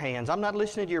on your hands. I'm not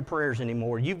listening to your prayers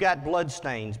anymore. You've got blood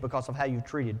stains because of how you've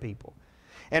treated people.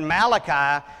 And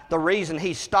Malachi, the reason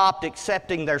he stopped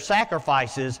accepting their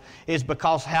sacrifices is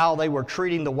because how they were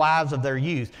treating the wives of their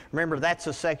youth. Remember, that's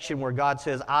a section where God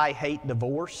says, I hate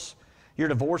divorce. You're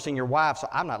divorcing your wife, so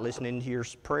I'm not listening to your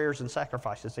prayers and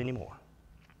sacrifices anymore.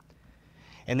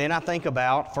 And then I think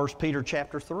about 1 Peter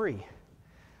chapter 3,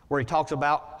 where he talks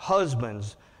about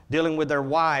husbands dealing with their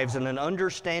wives in an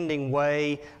understanding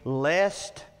way,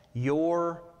 lest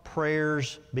your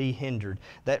prayers be hindered.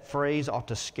 That phrase ought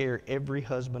to scare every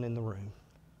husband in the room.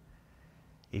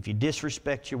 If you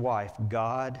disrespect your wife,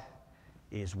 God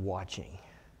is watching.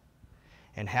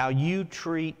 And how you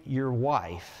treat your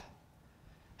wife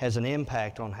has an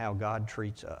impact on how God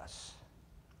treats us.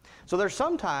 So there's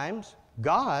sometimes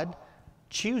God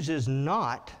chooses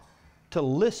not to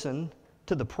listen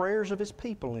to the prayers of His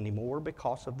people anymore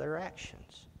because of their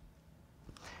actions.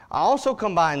 I also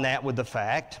combine that with the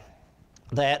fact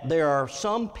that there are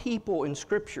some people in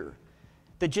Scripture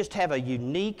that just have a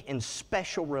unique and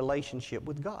special relationship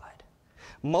with God.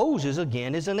 Moses,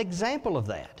 again, is an example of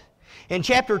that. In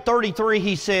chapter 33,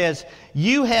 he says,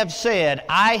 "You have said,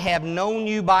 I have known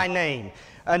you by name."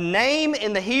 A name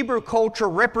in the Hebrew culture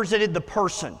represented the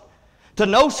person. To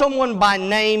know someone by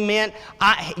name meant,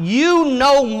 you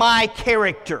know my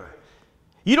character.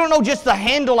 You don't know just the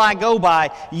handle I go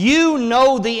by. You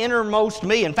know the innermost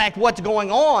me. In fact, what's going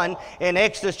on in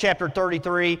Exodus chapter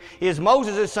 33 is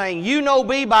Moses is saying, you know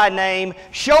me by name,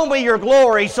 show me your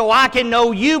glory so I can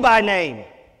know you by name.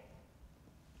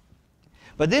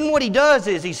 But then what he does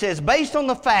is he says, based on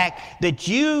the fact that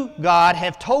you, God,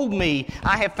 have told me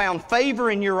I have found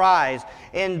favor in your eyes,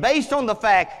 and based on the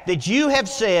fact that you have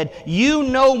said you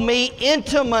know me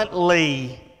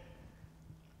intimately,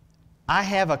 I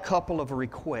have a couple of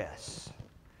requests.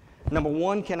 Number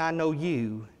one, can I know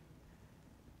you?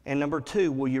 And number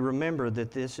two, will you remember that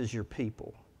this is your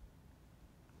people?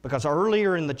 Because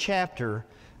earlier in the chapter,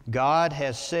 God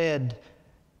has said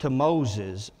to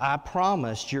Moses, I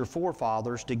promised your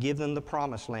forefathers to give them the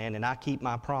promised land, and I keep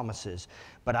my promises.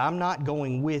 But I'm not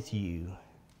going with you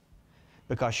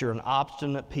because you're an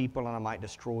obstinate people and I might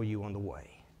destroy you on the way.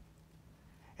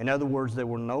 In other words, there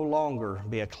will no longer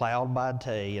be a cloud by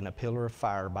day and a pillar of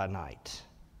fire by night.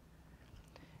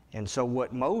 And so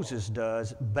what Moses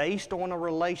does, based on a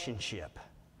relationship,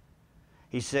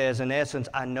 he says, in essence,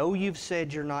 I know you've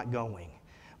said you're not going,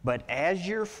 but as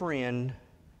your friend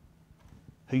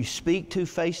who you speak to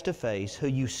face, who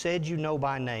you said you know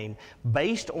by name,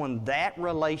 based on that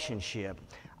relationship,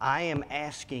 I am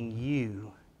asking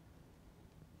you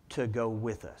to go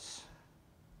with us.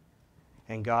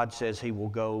 And God says He will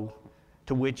go,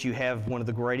 to which you have one of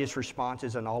the greatest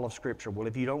responses in all of Scripture. Well,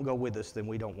 if you don't go with us, then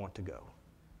we don't want to go.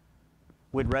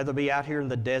 We'd rather be out here in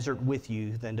the desert with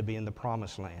you than to be in the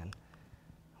promised land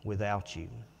without you.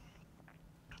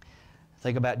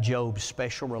 Think about Job's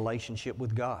special relationship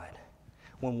with God.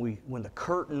 When the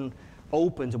curtain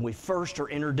opens and we first are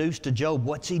introduced to Job,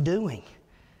 what's he doing?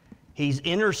 He's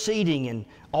interceding and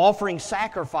offering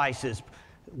sacrifices,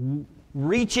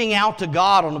 reaching out to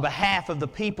God on the behalf of the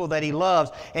people that he loves.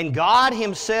 And God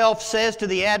Himself says to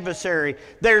the adversary,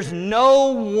 there's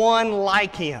no one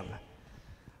like him.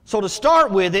 So to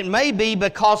start with, it may be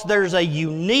because there's a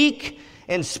unique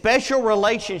and special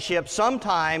relationship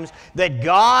sometimes that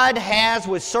God has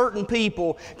with certain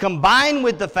people, combined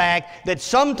with the fact that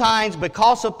sometimes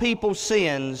because of people's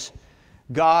sins,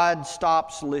 God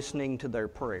stops listening to their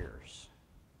prayers.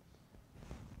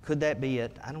 Could that be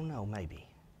it? I don't know, maybe.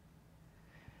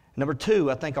 Number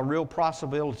two, I think a real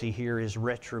possibility here is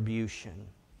retribution.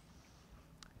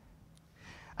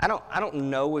 I don't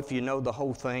know if you know the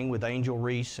whole thing with Angel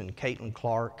Reese and Caitlin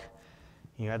Clark.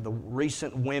 You had the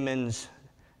recent women's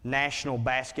National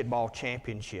Basketball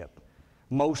Championship.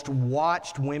 Most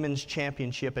watched women's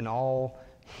championship in all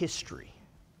history.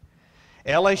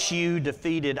 LSU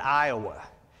defeated Iowa.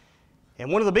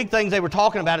 And one of the big things they were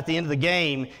talking about at the end of the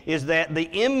game is that the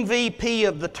MVP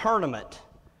of the tournament,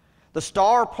 the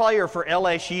star player for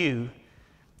LSU,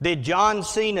 did John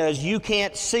Cena's "You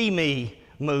Can't See Me"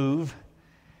 move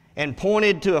and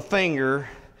pointed to a finger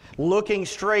looking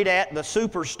straight at the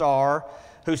superstar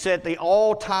who set the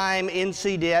all-time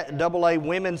NCAA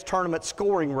women's tournament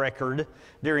scoring record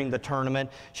during the tournament.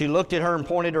 She looked at her and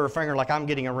pointed to her finger like, I'm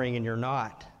getting a ring and you're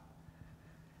not.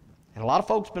 And a lot of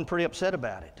folks have been pretty upset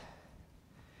about it.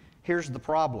 Here's the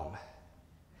problem.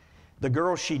 The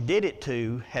girl she did it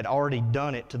to had already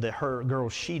done it to the girl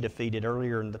she defeated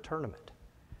earlier in the tournament.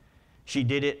 She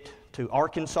did it to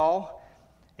Arkansas,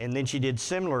 and then she did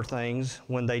similar things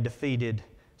when they defeated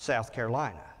South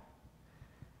Carolina.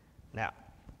 Now,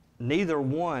 neither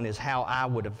one is how I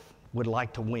would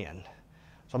like to win.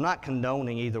 So I'm not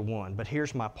condoning either one, but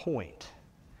here's my point.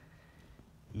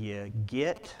 you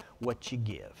get what you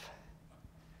give.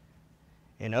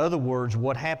 In other words,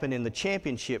 what happened in the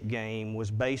championship game was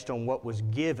based on what was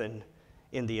given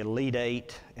in the Elite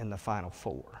Eight and the Final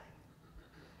Four.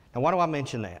 Now, why do I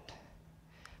mention that?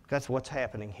 Because that's what's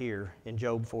happening here in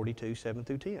Job 42, 7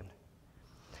 through 10.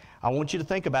 I want you to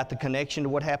think about the connection to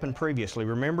what happened previously.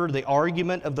 Remember the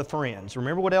argument of the friends.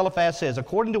 Remember what Eliphaz says,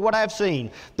 according to what I've seen,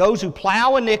 those who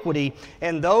plow iniquity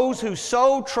and those who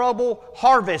sow trouble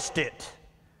harvest it.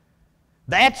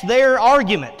 That's their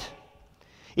argument.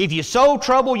 If you sow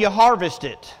trouble, you harvest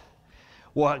it.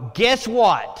 Well, guess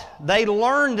what? They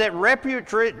learned that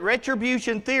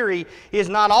retribution theory is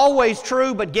not always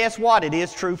true, but guess what? It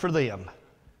is true for them.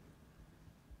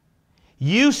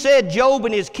 You said Job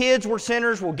and his kids were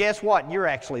sinners. Well, guess what? You're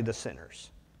actually the sinners.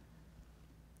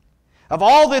 Of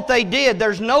all that they did,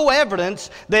 there's no evidence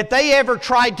that they ever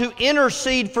tried to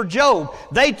intercede for Job.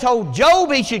 They told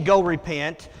Job he should go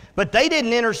repent, but they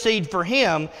didn't intercede for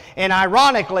him. And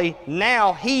ironically,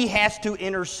 now he has to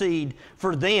intercede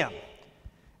for them.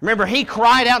 Remember, he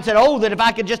cried out and said, oh, that if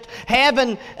I could just have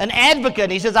an advocate.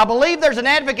 And he says, I believe there's an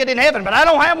advocate in heaven, but I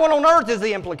don't have one on earth, is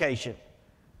the implication.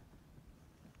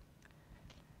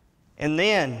 And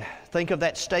then, think of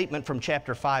that statement from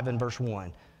chapter 5 and verse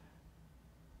 1.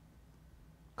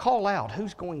 Call out,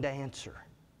 who's going to answer?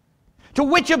 To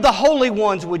which of the holy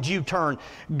ones would you turn?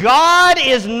 God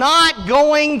is not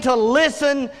going to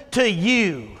listen to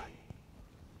you.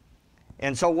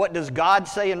 And so what does God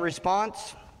say in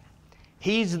response?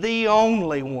 He's the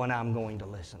only one I'm going to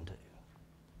listen to.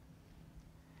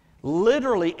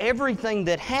 Literally everything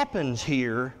that happens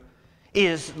here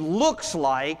looks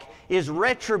like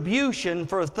retribution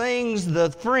for things the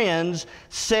friends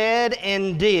said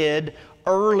and did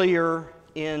earlier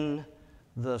in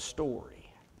the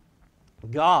story.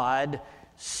 God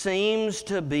seems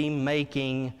to be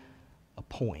making a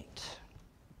point.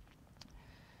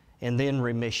 And then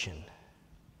remission.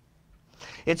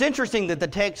 It's interesting that the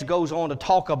text goes on to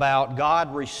talk about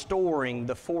God restoring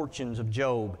the fortunes of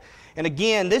Job. And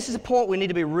again, this is a point we need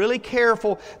to be really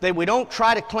careful that we don't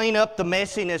try to clean up the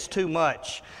messiness too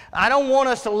much. I don't want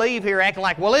us to leave here acting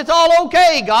like, well, it's all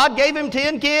okay. God gave him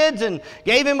 10 kids and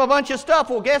gave him a bunch of stuff.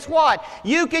 Well, guess what?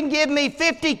 You can give me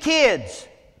 50 kids,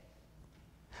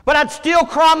 but I'd still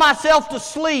cry myself to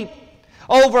sleep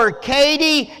over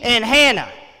Katie and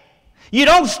Hannah. You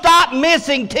don't stop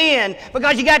missing 10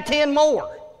 because you got 10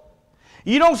 more.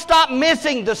 You don't stop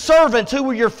missing the servants who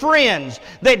were your friends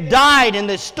that died in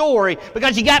this story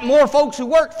because you got more folks who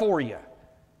work for you.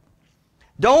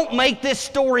 Don't make this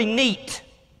story neat.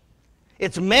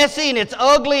 It's messy and it's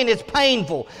ugly and it's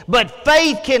painful. But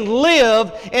faith can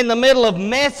live in the middle of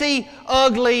messy,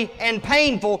 ugly, and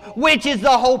painful, which is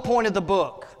the whole point of the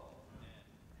book.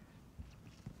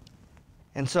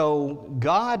 And so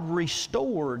God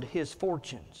restored his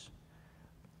fortunes.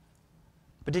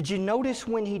 But did you notice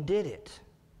when he did it?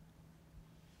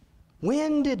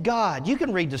 When did God, you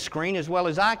can read the screen as well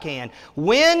as I can,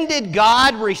 when did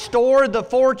God restore the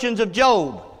fortunes of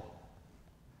Job?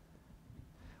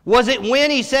 Was it when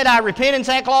he said, I repent in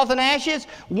sackcloth and ashes?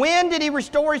 When did he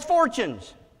restore his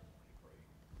fortunes?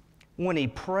 When he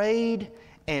prayed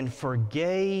and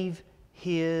forgave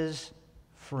his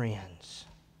friends.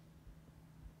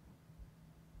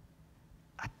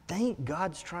 I think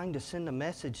God's trying to send a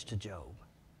message to Job.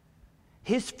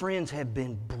 His friends have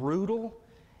been brutal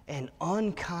and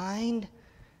unkind.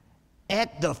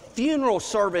 At the funeral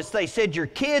service, they said, your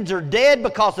kids are dead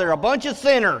because they're a bunch of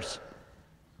sinners.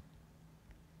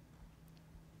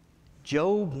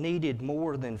 Job needed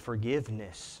more than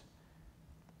forgiveness.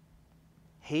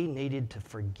 He needed to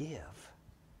forgive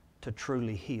to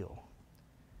truly heal.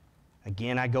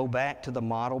 Again, I go back to the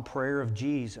model prayer of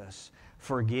Jesus.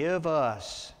 Forgive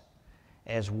us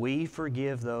as we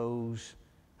forgive those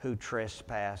who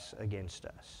trespass against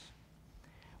us.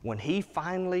 When he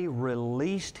finally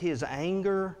released his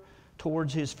anger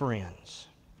towards his friends,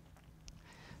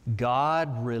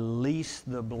 God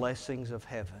released the blessings of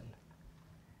heaven.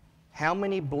 How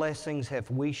many blessings have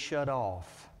we shut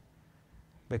off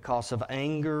because of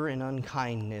anger and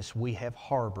unkindness we have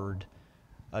harbored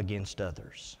against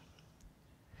others?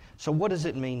 So what does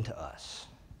it mean to us?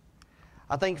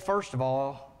 I think first of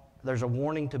all, there's a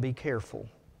warning to be careful.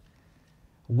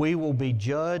 We will be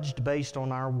judged based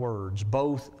on our words.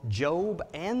 Both Job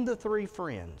and the three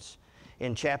friends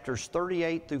in chapters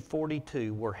 38 through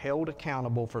 42 were held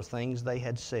accountable for things they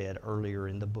had said earlier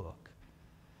in the book.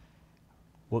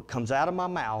 What comes out of my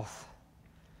mouth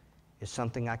is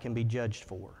something I can be judged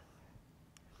for.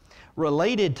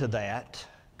 Related to that,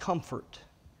 comfort.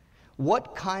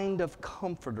 What kind of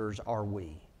comforters are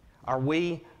we? Are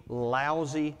we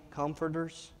lousy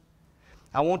comforters?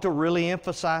 I want to really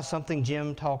emphasize something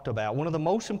Jim talked about. One of the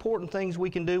most important things we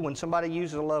can do when somebody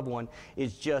uses a loved one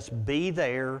is just be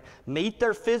there, meet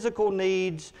their physical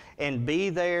needs, and be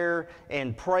there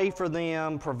and pray for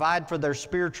them, provide for their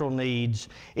spiritual needs.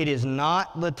 It is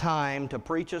not the time to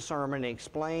preach a sermon and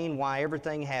explain why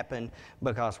everything happened,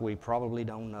 because we probably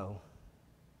don't know.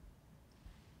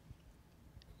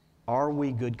 Are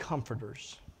we good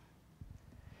comforters?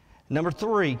 Number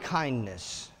 3,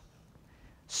 kindness.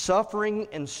 Suffering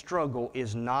and struggle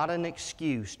is not an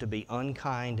excuse to be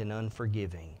unkind and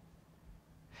unforgiving.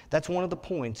 That's one of the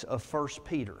points of 1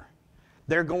 Peter.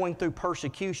 They're going through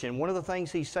persecution. One of the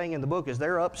things he's saying in the book is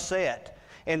they're upset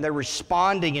and they're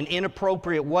responding in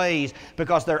inappropriate ways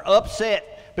because they're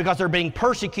upset because they're being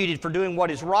persecuted for doing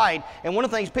what is right. And one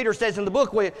of the things Peter says in the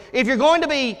book, if you're going to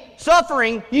be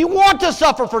suffering, you want to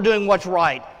suffer for doing what's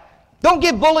right. Don't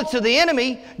give bullets to the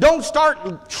enemy. Don't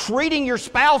start treating your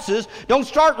spouses. Don't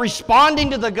start responding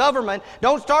to the government.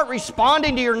 Don't start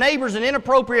responding to your neighbors in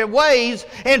inappropriate ways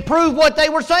and prove what they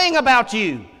were saying about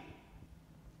you.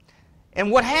 And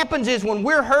what happens is when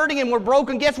we're hurting and we're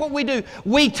broken, guess what we do?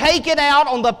 We take it out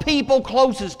on the people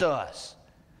closest to us.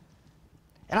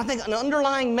 And I think an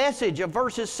underlying message of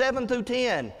verses 7 through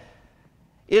 10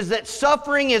 is that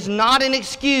suffering is not an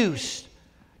excuse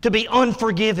to be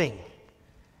unforgiving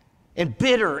and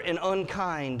bitter and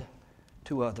unkind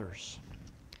to others.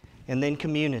 And then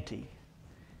community.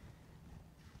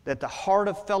 That the heart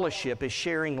of fellowship is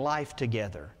sharing life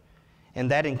together.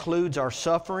 And that includes our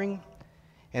suffering,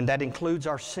 and that includes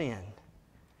our sin.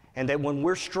 And that when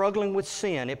we're struggling with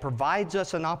sin, it provides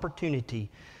us an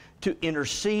opportunity to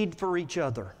intercede for each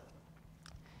other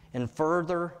and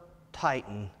further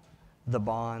tighten the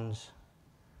bonds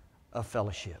of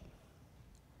fellowship.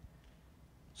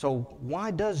 So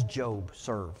why does Job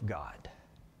serve God?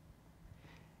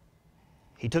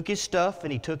 He took his stuff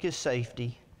and he took his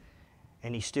safety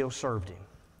and he still served him.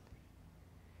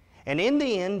 And in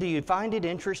the end, do you find it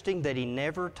interesting that he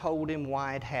never told him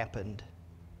why it happened?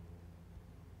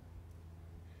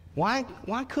 Why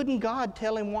couldn't God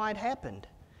tell him why it happened?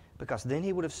 Because then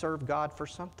he would have served God for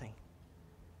something.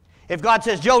 If God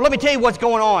says, Job, let me tell you what's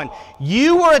going on.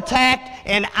 You were attacked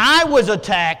and I was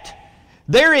attacked.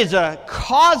 There is a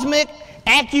cosmic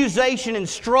accusation and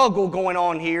struggle going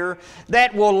on here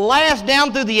that will last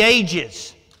down through the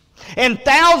ages. And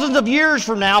thousands of years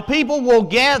from now, people will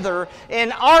gather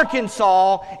in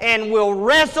Arkansas and will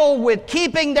wrestle with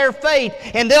keeping their faith.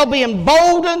 And they'll be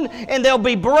emboldened, and they'll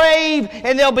be brave,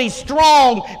 and they'll be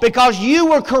strong because you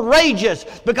were courageous.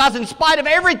 Because in spite of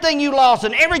everything you lost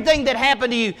and everything that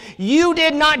happened to you, you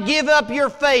did not give up your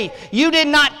faith. You did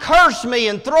not curse me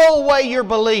and throw away your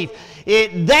belief.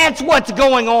 That's what's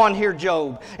going on here,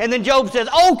 Job. And then Job says,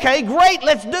 okay, great,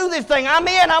 let's do this thing. I'm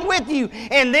in, I'm with you.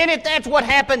 And then if that's what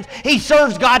happens, he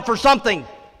serves God for something.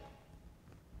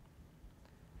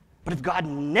 But if God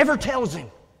never tells him,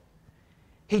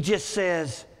 he just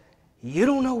says, you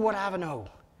don't know what I know,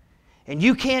 and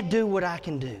you can't do what I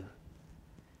can do.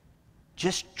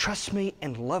 Just trust me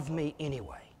and love me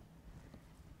anyway.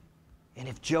 And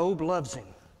if Job loves him,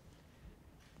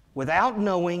 without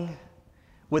knowing,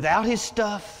 without his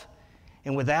stuff,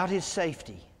 and without his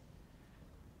safety,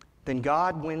 then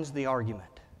God wins the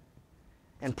argument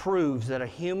and proves that a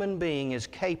human being is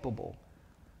capable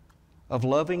of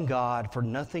loving God for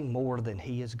nothing more than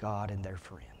he is God and their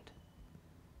friend.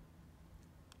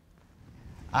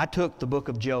 I took the book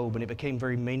of Job and it became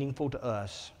very meaningful to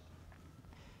us.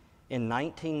 In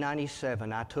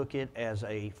 1997, I took it as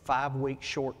a 5-week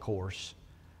short course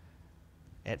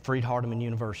at Freed-Hardeman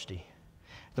University.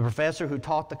 The professor who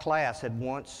taught the class had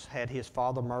once had his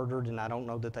father murdered, and I don't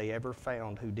know that they ever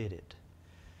found who did it.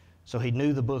 So he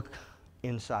knew the book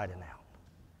inside and out.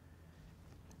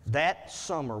 That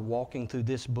summer, walking through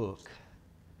this book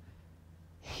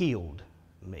healed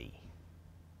me.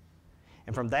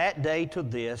 And from that day to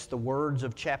this, the words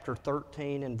of chapter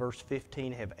 13 and verse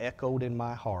 15 have echoed in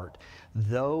my heart.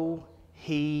 Though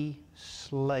he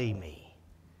slay me,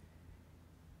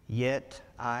 yet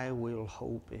I will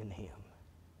hope in him.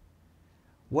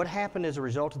 What happened as a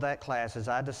result of that class is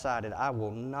I decided I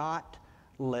will not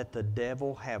let the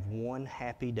devil have one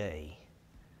happy day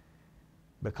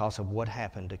because of what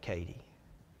happened to Katie.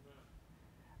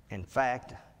 In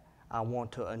fact, I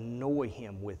want to annoy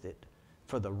him with it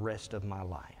for the rest of my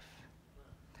life.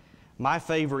 My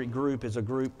favorite group is a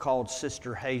group called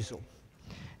Sister Hazel,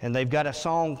 and they've got a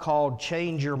song called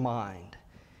Change Your Mind.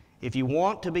 If you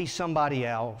want to be somebody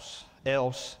else,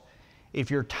 if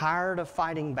you're tired of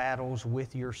fighting battles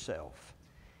with yourself,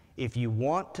 if you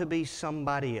want to be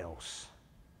somebody else,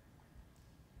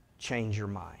 change your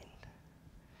mind.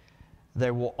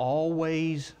 There will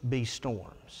always be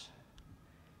storms.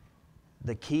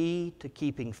 The key to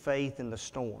keeping faith in the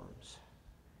storms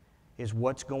is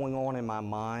what's going on in my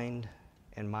mind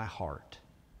and my heart.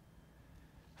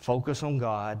 Focus on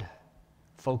God,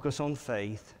 focus on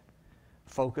faith,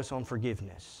 focus on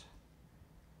forgiveness,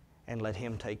 and let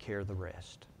Him take care of the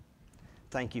rest.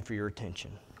 Thank you for your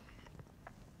attention.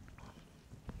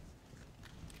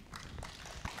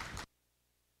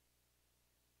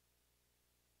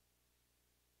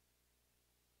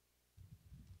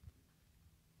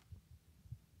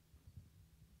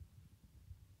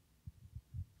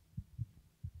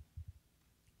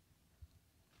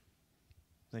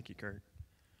 Thank you, Kurt.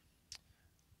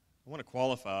 I want to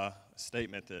qualify a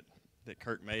statement that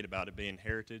Kurt made about it being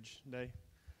Heritage Day.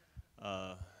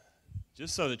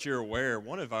 Just so that you're aware,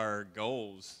 one of our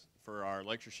goals for our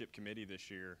lectureship committee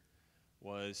this year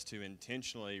was to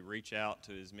intentionally reach out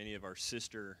to as many of our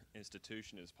sister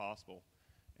institutions as possible,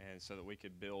 and so that we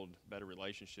could build better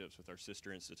relationships with our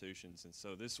sister institutions. And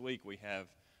so this week we have,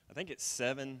 I think it's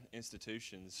 7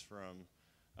 institutions from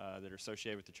that are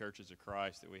associated with the Churches of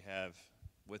Christ that we have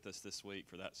with us this week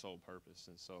for that sole purpose.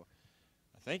 And so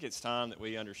I think it's time that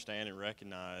we understand and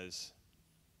recognize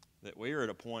that we are at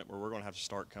a point where we're going to have to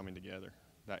start coming together.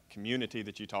 That community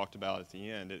that you talked about at the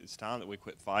end, it's time that we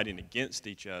quit fighting against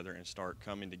each other and start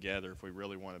coming together if we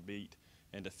really want to beat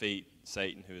and defeat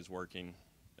Satan, who is working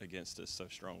against us so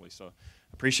strongly. So I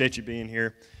appreciate you being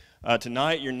here.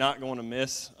 Tonight you're not going to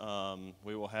miss.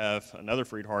 We will have another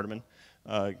Freed Hardeman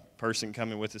person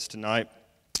coming with us tonight.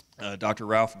 Dr.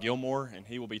 Ralph Gilmore, and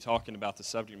he will be talking about the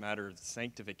subject matter of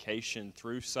sanctification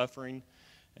through suffering,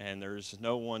 and there's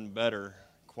no one better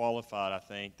qualified, I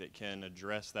think, that can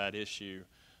address that issue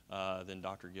than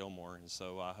Dr. Gilmore. And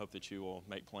so I hope that you will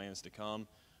make plans to come.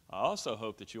 I also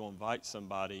hope that you will invite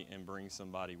somebody and bring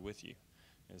somebody with you.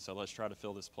 And so let's try to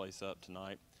fill this place up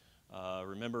tonight.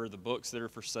 Remember the books that are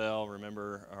for sale.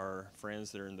 Remember our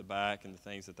friends that are in the back and the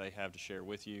things that they have to share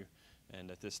with you. And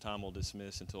at this time, we'll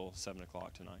dismiss until 7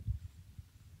 o'clock tonight.